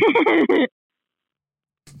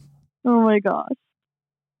 Oh my gosh.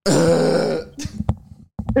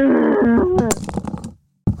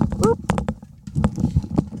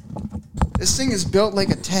 This thing is built like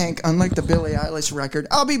a tank, unlike the Billie Eilish record.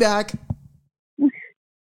 I'll be back.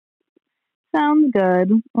 Sounds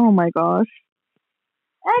good. Oh my gosh.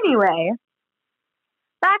 Anyway,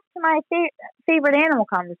 back to my favorite animal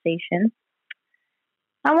conversation.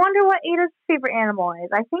 I wonder what Ada's favorite animal is.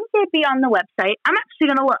 I think they'd be on the website. I'm actually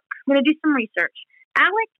going to look. I'm going to do some research.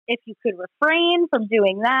 Alex, if you could refrain from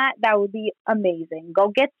doing that, that would be amazing. Go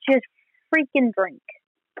get your freaking drink.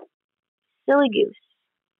 Silly goose.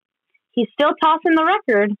 He's still tossing the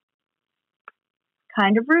record.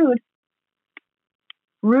 kind of rude.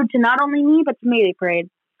 Rude to not only me, but to Mayday Parade.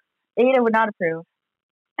 Ada would not approve.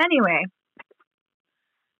 Anyway,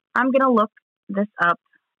 I'm going to look this up.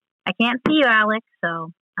 I can't see you, Alex,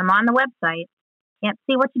 so I'm on the website. Can't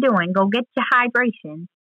see what you're doing. Go get your hydration.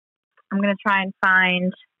 I'm going to try and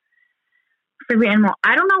find favorite animal.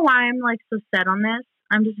 I don't know why I'm like so set on this.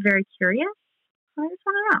 I'm just very curious. I just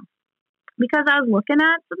want to know. Because I was looking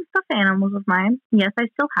at some stuffed animals of mine. Yes, I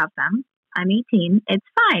still have them. I'm 18. It's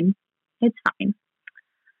fine. It's fine.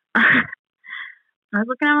 I was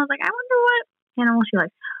looking at them. I was like, I wonder what animal she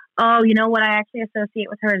likes. Oh, you know what I actually associate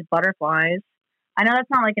with her is butterflies. I know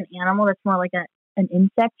that's not like an animal. That's more like an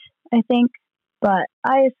insect, I think. But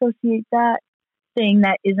I associate that thing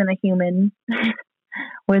that isn't a human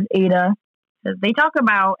with Ada. Because they talk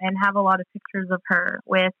about and have a lot of pictures of her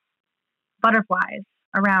with butterflies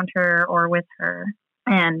around her or with her.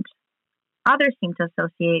 And others seem to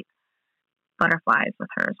associate butterflies with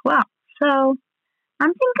her as well. So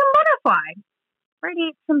I'm thinking butterfly.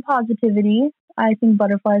 Radiate some positivity. I think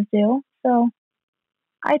butterflies do. So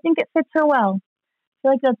I think it fits her well. I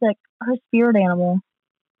feel like that's like her spirit animal.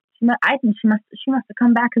 I think she must have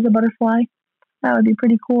come back as a butterfly. That would be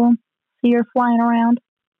pretty cool. See her flying around.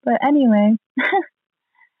 But anyway,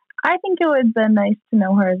 I think it would have been nice to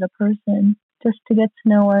know her as a person, just to get to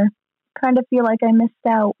know her. Kind of feel like I missed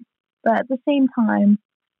out, but at the same time,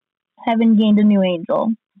 haven't gained a new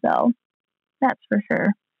angel. So that's for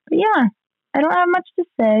sure. But yeah, I don't have much to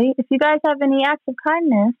say. If you guys have any acts of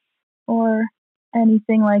kindness or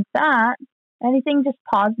anything like that, anything just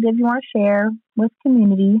positive you want to share with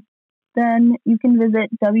community, then you can visit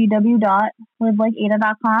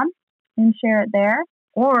www.livelikeada.com and share it there.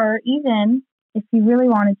 Or even if you really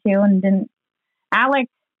wanted to and didn't.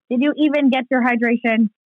 Alex, did you even get your hydration?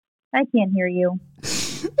 I can't hear you.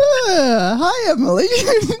 Hi, Emily.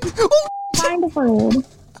 Kind of rude.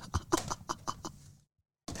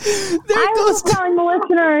 I was telling the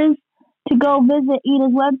listeners to go visit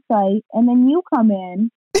Ada's website, and then you come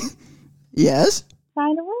in. Yes?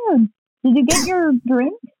 Kind of rude. Did you get your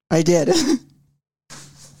drink? I did.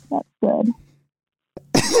 That's good.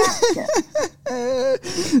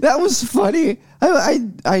 That was funny.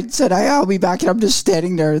 I said I'll be back, and I'm just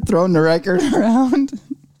standing there throwing the record around.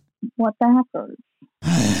 What the heckers?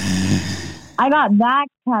 I got that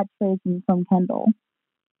catchphrase from Kendall.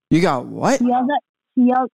 You got what? She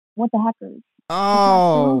yelled, what the heckers?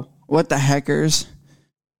 Oh, what the heckers?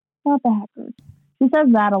 What the heckers? She says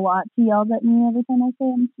that a lot. She yells at me every time I say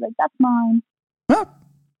it. She's like, that's mine. Well,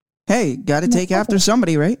 hey, got to take after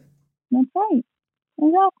somebody, right? That's right.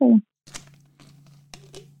 Exactly.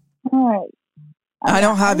 All right. I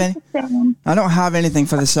don't have anything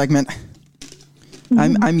for the segment.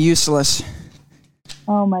 I'm useless.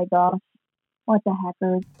 Oh my gosh. What the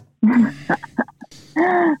heckers?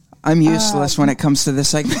 I'm useless when it comes to this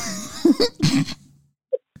segment.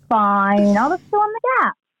 Fine. I'll just fill in the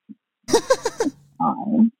gap.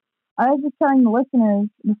 Fine. I was just telling the listeners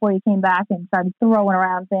before you came back and started throwing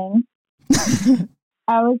around things.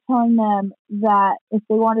 I was telling them that if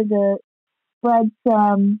they wanted to spread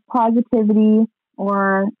some positivity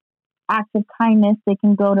or acts of kindness, they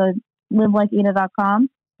can go to livelikeada.com,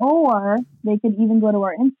 or they could even go to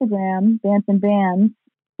our Instagram, Banter and Bands,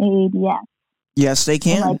 AADS. Yes, they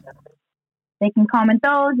can. They can comment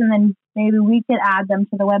those, and then maybe we could add them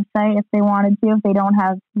to the website if they wanted to, if they don't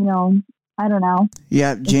have, I don't know.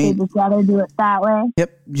 Yeah, Jane. They'd just rather do it that way.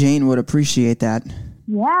 Yep, Jane would appreciate that.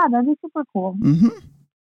 Yeah, that'd be super cool. Mm-hmm.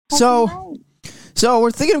 So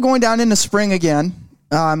we're thinking of going down into spring again.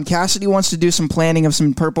 Cassidy wants to do some planting of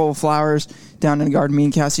some purple flowers down in the garden. Me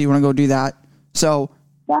and Cassidy want to go do that. So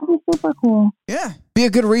that'd be super cool. Yeah, be a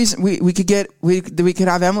good reason. We could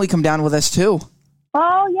have Emily come down with us too.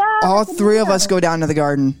 Oh yeah, all three of us go down to the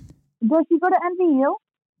garden. Does she go to NVU?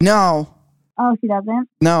 No. Oh, she doesn't.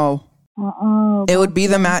 No. It would be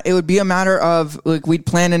a matter of like we'd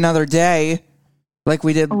plan another day, like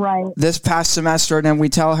we did this past semester, and then we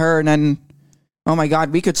tell her, and then, oh my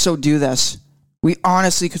God, we could so do this. We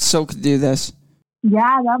honestly could do this.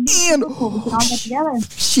 Yeah, that'd be super cool. We can all get together.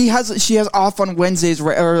 She has off on Wednesdays,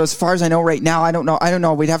 or as far as I know right now. I don't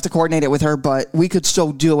know. We'd have to coordinate it with her, but we could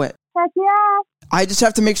so do it. Heck yeah. I just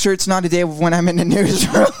have to make sure it's not a day when I'm in the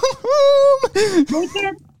newsroom.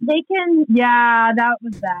 They can. Yeah, that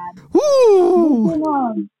was bad.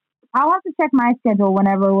 I'll have to check my schedule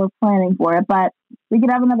whenever we're planning for it, but we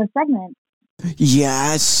could have another segment.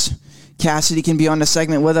 Yes. Cassidy can be on the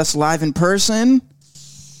segment with us live in person.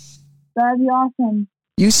 That'd be awesome.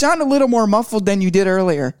 You sound a little more muffled than you did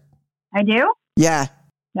earlier. I do? Yeah.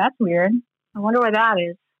 That's weird. I wonder why that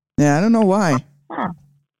is. Yeah, I don't know why. Huh.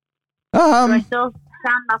 Do I still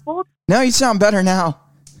sound muffled? No, you sound better now.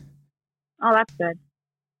 Oh, that's good.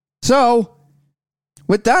 So,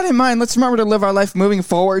 with that in mind, let's remember to live our life moving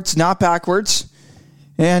forwards, not backwards.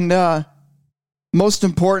 And most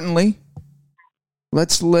importantly,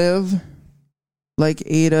 let's live like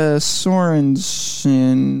Ada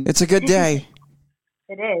Sorensen. It's a good day.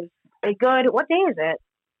 It is. A good, what day is it?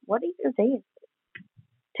 What day is it?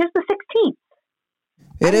 'Tis the 16th.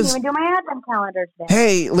 I didn't even do my advent calendar today.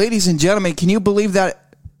 Hey, ladies and gentlemen, can you believe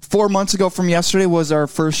that 4 months ago from yesterday was our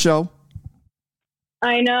first show?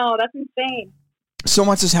 I know, that's insane. So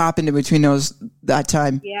much has happened in between that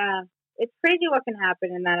time. Yeah, it's crazy what can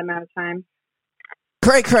happen in that amount of time.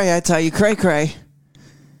 Cray, I tell you, cray.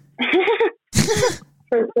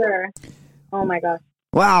 For sure. Oh my gosh.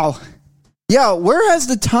 Wow. Yo, where has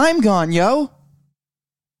the time gone, yo?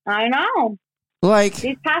 I know. Like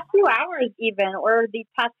these past few hours even, or these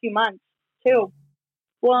past few months too.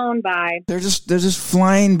 Blown by. They're just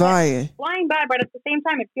flying by. Flying by, but at the same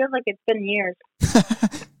time it feels like it's been years.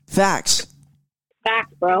 Facts.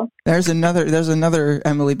 Facts, bro. There's another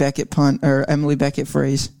Emily Beckett punt or Emily Beckett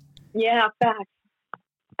phrase. Yeah, facts.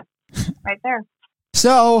 Right there.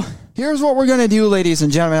 So, here's what we're going to do, ladies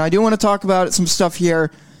and gentlemen. I do want to talk about some stuff here.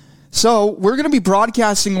 So, we're going to be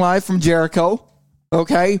broadcasting live from Jericho,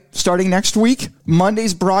 okay? Starting next week.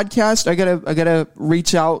 Monday's broadcast, I gotta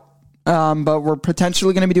reach out, but we're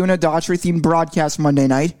potentially going to be doing a Daughtry-themed broadcast Monday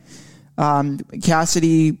night.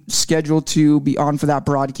 Cassidy scheduled to be on for that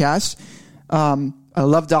broadcast. I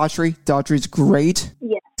love Daughtry. Daughtry's great.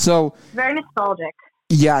 Yeah. So, very nostalgic.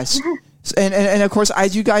 Yes. And of course,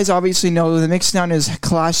 as you guys obviously know, the mixdown is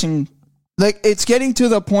clashing. Like, it's getting to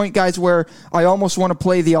the point, guys, where I almost want to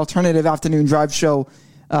play the alternative afternoon drive show,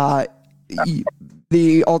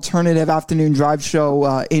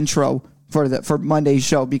 intro for Monday's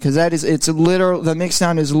show, because it's literal. The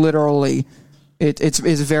mixdown is literally, it's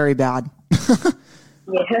very bad.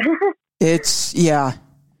 Yeah.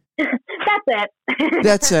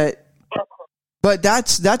 That's it. But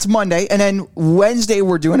that's Monday, and then Wednesday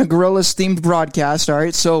we're doing a Gorillas themed broadcast. All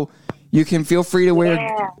right, so you can feel free to wear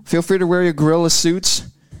your Gorilla suits.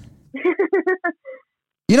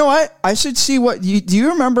 You know what? I should see what do you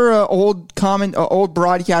remember an old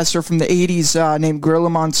broadcaster from the 80s named Gorilla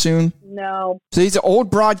Monsoon? No. So he's an old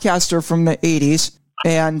broadcaster from the 80s,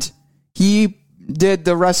 and he did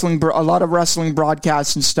a lot of wrestling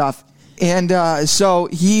broadcasts and stuff. And so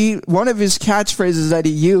one of his catchphrases that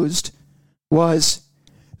he used was,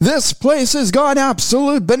 "This place has gone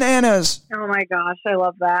absolute bananas." Oh my gosh, I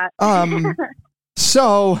love that.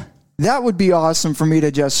 So that would be awesome for me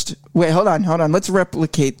to just wait. Hold on. Let's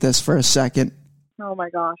replicate this for a second. Oh my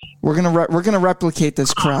gosh, we're gonna replicate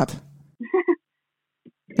this crap.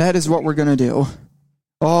 That is what we're gonna do.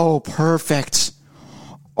 Oh, perfect.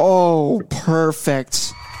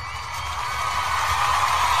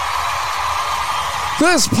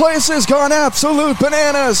 This place has gone absolute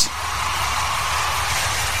bananas.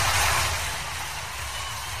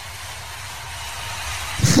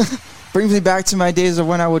 Brings me back to my days of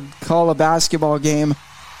when I would call a basketball game.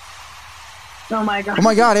 Oh my god. Oh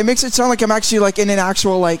my god, it makes it sound like I'm actually like in an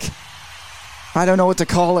actual, like, I don't know what to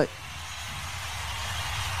call it.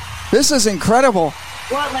 This is incredible.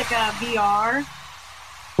 What, like a VR?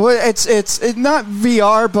 Well, it's not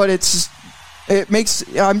VR, but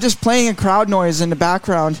I'm just playing a crowd noise in the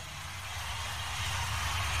background.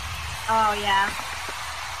 Oh yeah.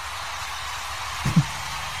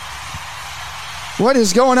 What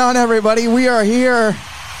is going on, everybody? We are here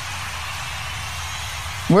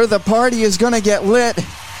where the party is going to get lit.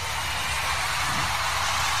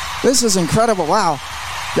 This is incredible. Wow.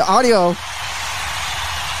 The audio.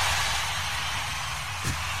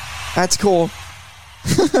 That's cool.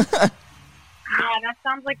 Yeah, that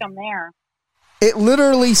sounds like I'm there. It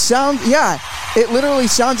literally sounds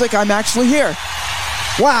like I'm actually here.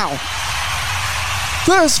 Wow.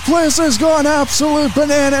 This place has gone absolute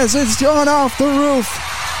bananas. It's gone off the roof.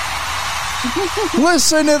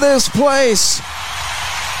 Listen to this place.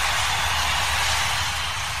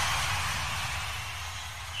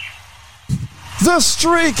 The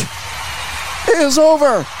streak is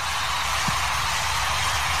over.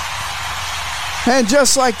 And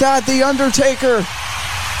just like that, The Undertaker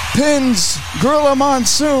pins Gorilla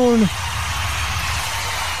Monsoon.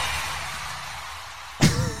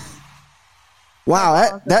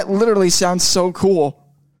 Wow, that literally sounds so cool.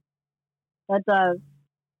 That does.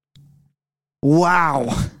 Wow.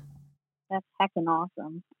 That's heckin'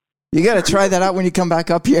 awesome. You got to try that out when you come back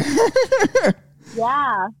up here.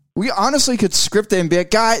 Yeah. We honestly could script it and be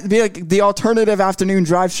like, the alternative afternoon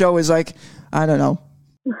drive show is like, I don't know.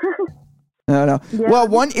 No. Yeah,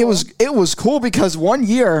 Well, it was cool because one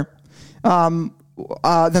year, the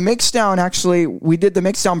Mixdown actually, we did the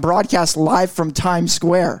Mixdown broadcast live from Times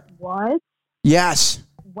Square. What? Yes.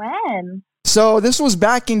 When? So this was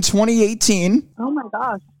back in 2018. Oh my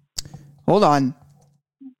gosh. Hold on.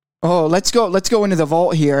 Oh, let's go into the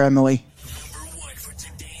vault here, Emily.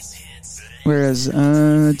 Whereas,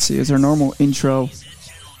 let's see, it's our normal intro.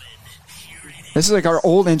 This is like our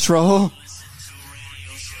old intro.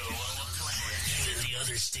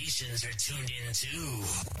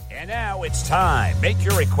 And now it's time. Make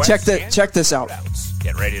your request. Check this out.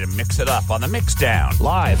 Get ready to mix it up on the Mixdown,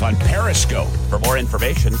 live on Periscope. For more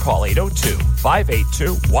information, call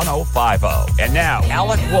 802-582-1050. And now,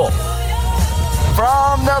 Alec Wolf.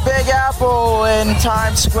 From the Big Apple in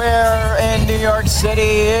Times Square in New York City,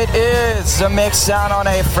 it is a Mixdown on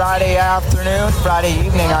a Friday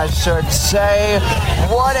evening, I should say.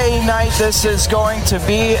 What a night this is going to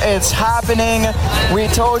be. It's happening. We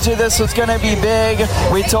told you this was going to be big.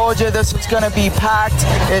 We told you this was going to be packed.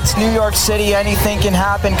 It's New York City. Anything can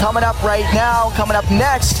happen. Coming up right now, coming up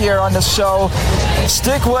next here on the show,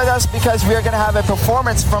 stick with us because we are going to have a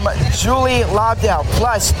performance from Julie Lobdell.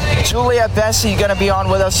 Plus, Julia Bessie going to be on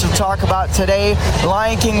with us to talk about today.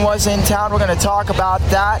 Lion King was in town. We're going to talk about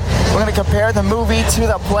that. We're going to compare the movie to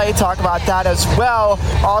the play, talk about that as well.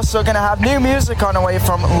 Also going to have new music on the way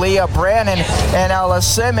from Leah Brannon and Ella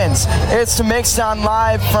Simmons. It's the Mixdown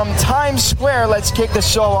live from Times Square. Let's kick the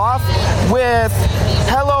show off with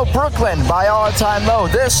Hello Brooklyn by All Time Low.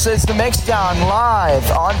 This is the Mixdown live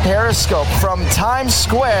on Periscope from Times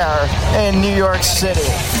Square in New York City.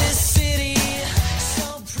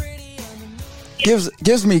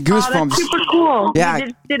 Gives me goosebumps. Oh, that's super cool. Yeah. You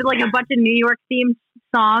just did like a bunch of New York themed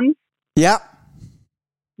songs. Yep.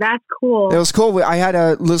 That's cool. It was cool. I had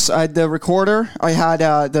the recorder. I had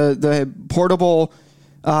the portable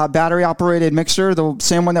battery operated mixer, the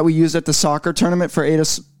same one that we used at the soccer tournament for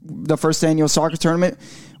the first annual soccer tournament.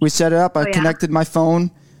 We set it up. I connected my phone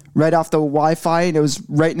right off the Wi-Fi, and it was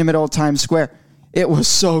right in the middle of Times Square. It was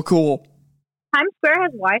so cool. Times Square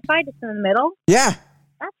has Wi-Fi just in the middle? Yeah.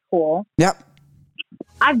 That's cool. Yep.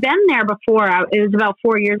 I've been there before. It was about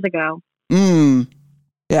 4 years ago.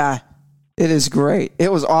 Yeah. It is great.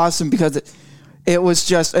 It was awesome because it was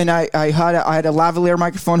just, and I had a lavalier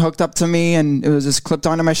microphone hooked up to me, and it was just clipped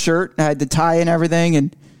onto my shirt. I had the tie and everything,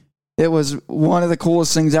 and it was one of the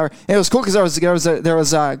coolest things ever. And it was cool because there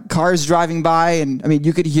was cars driving by, and I mean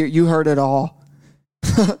you heard it all.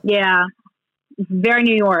 Yeah, very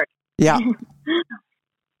New York. Yeah,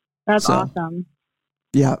 that's awesome.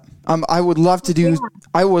 Yeah, I would love to do. Yeah.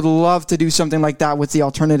 I would love to do something like that with the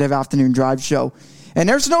Alternative Afternoon Drive show. And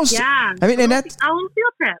there's no. Yeah. I mean, and that's. I want a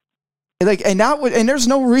field trip. Like, and there's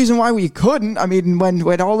no reason why we couldn't. I mean,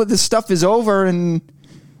 when all of this stuff is over, and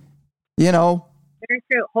you know. Very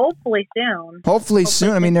true. Hopefully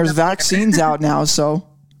soon. I mean, there's vaccines out now, so.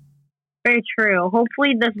 Very true.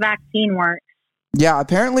 Hopefully this vaccine works. Yeah,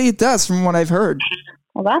 apparently it does, from what I've heard.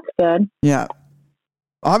 Well, that's good. Yeah.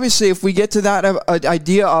 Obviously, if we get to that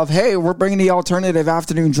idea of, hey, we're bringing the Alternative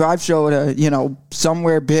Afternoon Drive show to,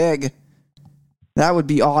 somewhere big, that would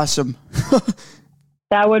be awesome.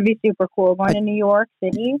 That would be super cool. Going to New York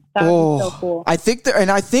City, that would be so cool. I think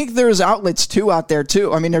there's outlets too out there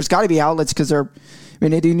too. I mean, there's got to be outlets because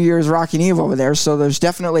they do New Year's Rockin' Eve over there, so there's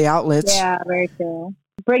definitely outlets. Yeah, very true.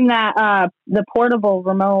 Bring that the portable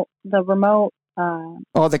remote, the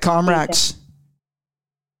Comrex.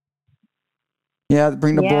 Yeah,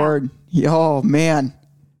 bring the board. Oh man,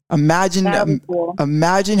 imagine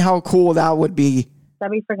how cool that would be.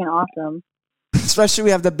 That'd be freaking awesome.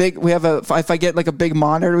 Especially if I get like a big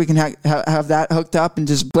monitor, we can have that hooked up and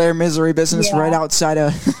just blare Misery Business right outside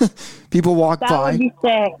of people walk by. That would be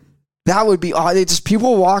sick. That would be just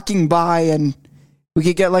people walking by, and we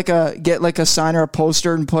could get like a sign or a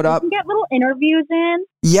poster and put up. You can get little interviews in.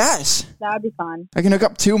 Yes. That would be fun. I can hook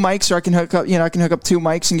up 2 mics, or I can hook up 2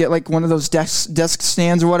 mics and get like one of those desk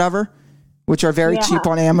stands or whatever, which are very cheap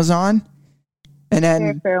on Amazon. And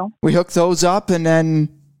then we hook those up and then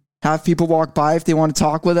have people walk by if they want to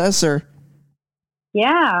talk with us, or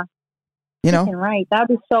right. That'd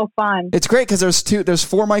be so fun. It's great because there's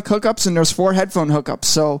 4 mic hookups and there's 4 headphone hookups.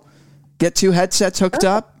 So get 2 headsets hooked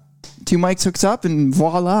up, 2 mics hooked up, and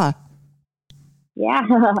voila. Yeah.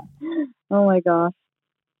 Oh my gosh.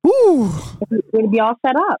 Woo. We'd be all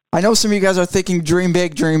set up. I know some of you guys are thinking dream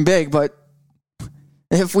big, but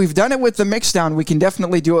if we've done it with the Mixdown, we can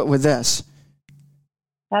definitely do it with this.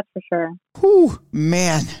 That's for sure. Whew,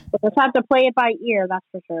 man. But let's have to play it by ear, that's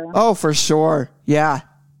for sure. Oh, for sure. Yeah,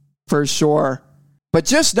 for sure. But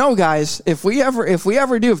just know, guys, if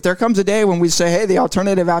there comes a day when we say, hey, the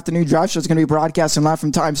Alternative Afternoon Drive Show is going to be broadcasting live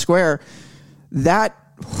from Times Square,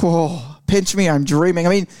 pinch me, I'm dreaming. I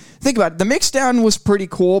mean, think about it. The Mixdown was pretty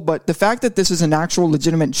cool, but the fact that this is an actual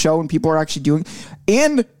legitimate show and people are actually doing,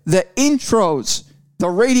 and the intros, the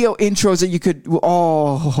radio intros that you could,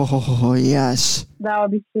 yes. That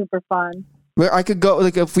would be super fun. Where I could go,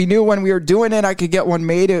 like, if we knew when we were doing it, I could get one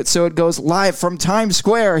made so it goes live from Times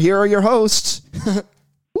Square. Here are your hosts.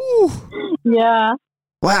 Woo. Yeah.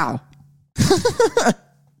 Wow.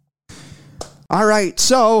 All right,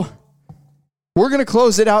 so we're going to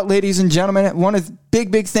close it out, ladies and gentlemen. One of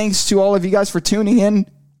big thanks to all of you guys for tuning in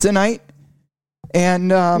tonight. And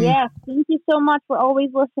yeah, thank you so much for always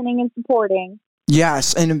listening and supporting.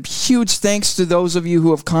 Yes, and a huge thanks to those of you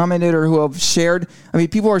who have commented or who have shared. I mean,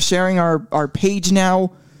 people are sharing our page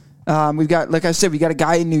now. We've got, like I said, we got a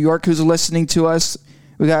guy in New York who's listening to us.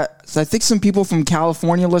 We got, I think, some people from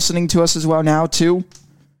California listening to us as well now too.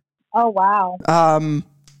 Oh wow! I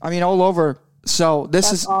mean, all over. So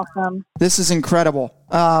That's awesome. This is incredible.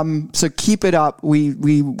 So keep it up. We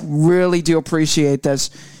really do appreciate this.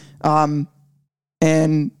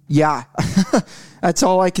 And yeah, that's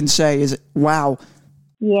all I can say is wow.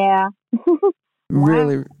 Yeah.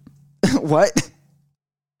 Really. What?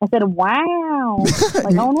 I said, wow.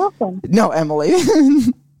 Like Owen Wilson. No, Emily.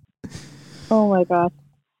 Oh my gosh.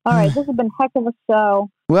 All right. This has been heck of a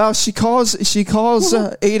show. Well, she calls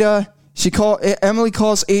Ada. Emily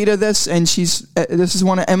calls Ada this, and this is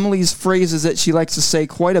one of Emily's phrases that she likes to say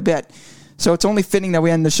quite a bit. So it's only fitting that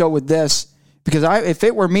we end the show with this. Because if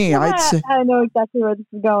it were me, I'd say... I know exactly where this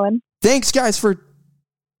is going. Thanks, guys, for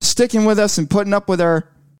sticking with us and putting up with our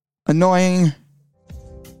annoying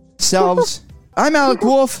selves. I'm Alec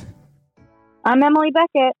Wolf. I'm Emily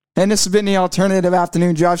Beckett. And this has been the Alternative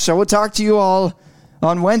Afternoon Drive Show. We'll talk to you all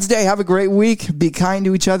on Wednesday. Have a great week. Be kind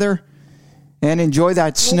to each other. And enjoy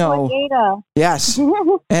that snow. Ada. Yes.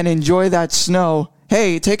 And enjoy that snow.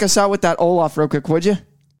 Hey, take us out with that Olaf real quick, would you?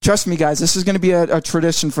 Trust me, guys, this is going to be a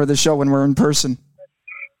tradition for the show when we're in person.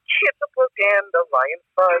 Typical dandelion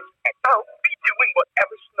fun, and I'll be doing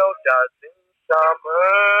whatever snow does in summer.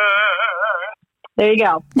 There you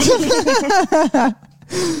go.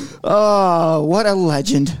 Oh, what a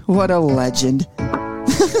legend. What a legend.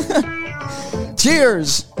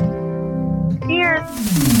 Cheers. Cheers.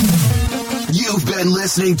 You've been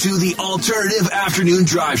listening to the Alternative Afternoon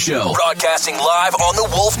Drive Show, broadcasting live on the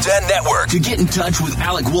Wolf Den Network. To get in touch with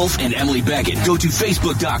Alec Wolf and Emily Beckett, go to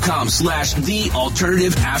Facebook.com/The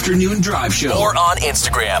Alternative Afternoon Drive Show or on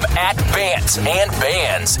Instagram @Bants and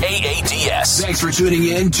Bands, AADS. Thanks for tuning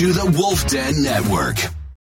in to the Wolf Den Network.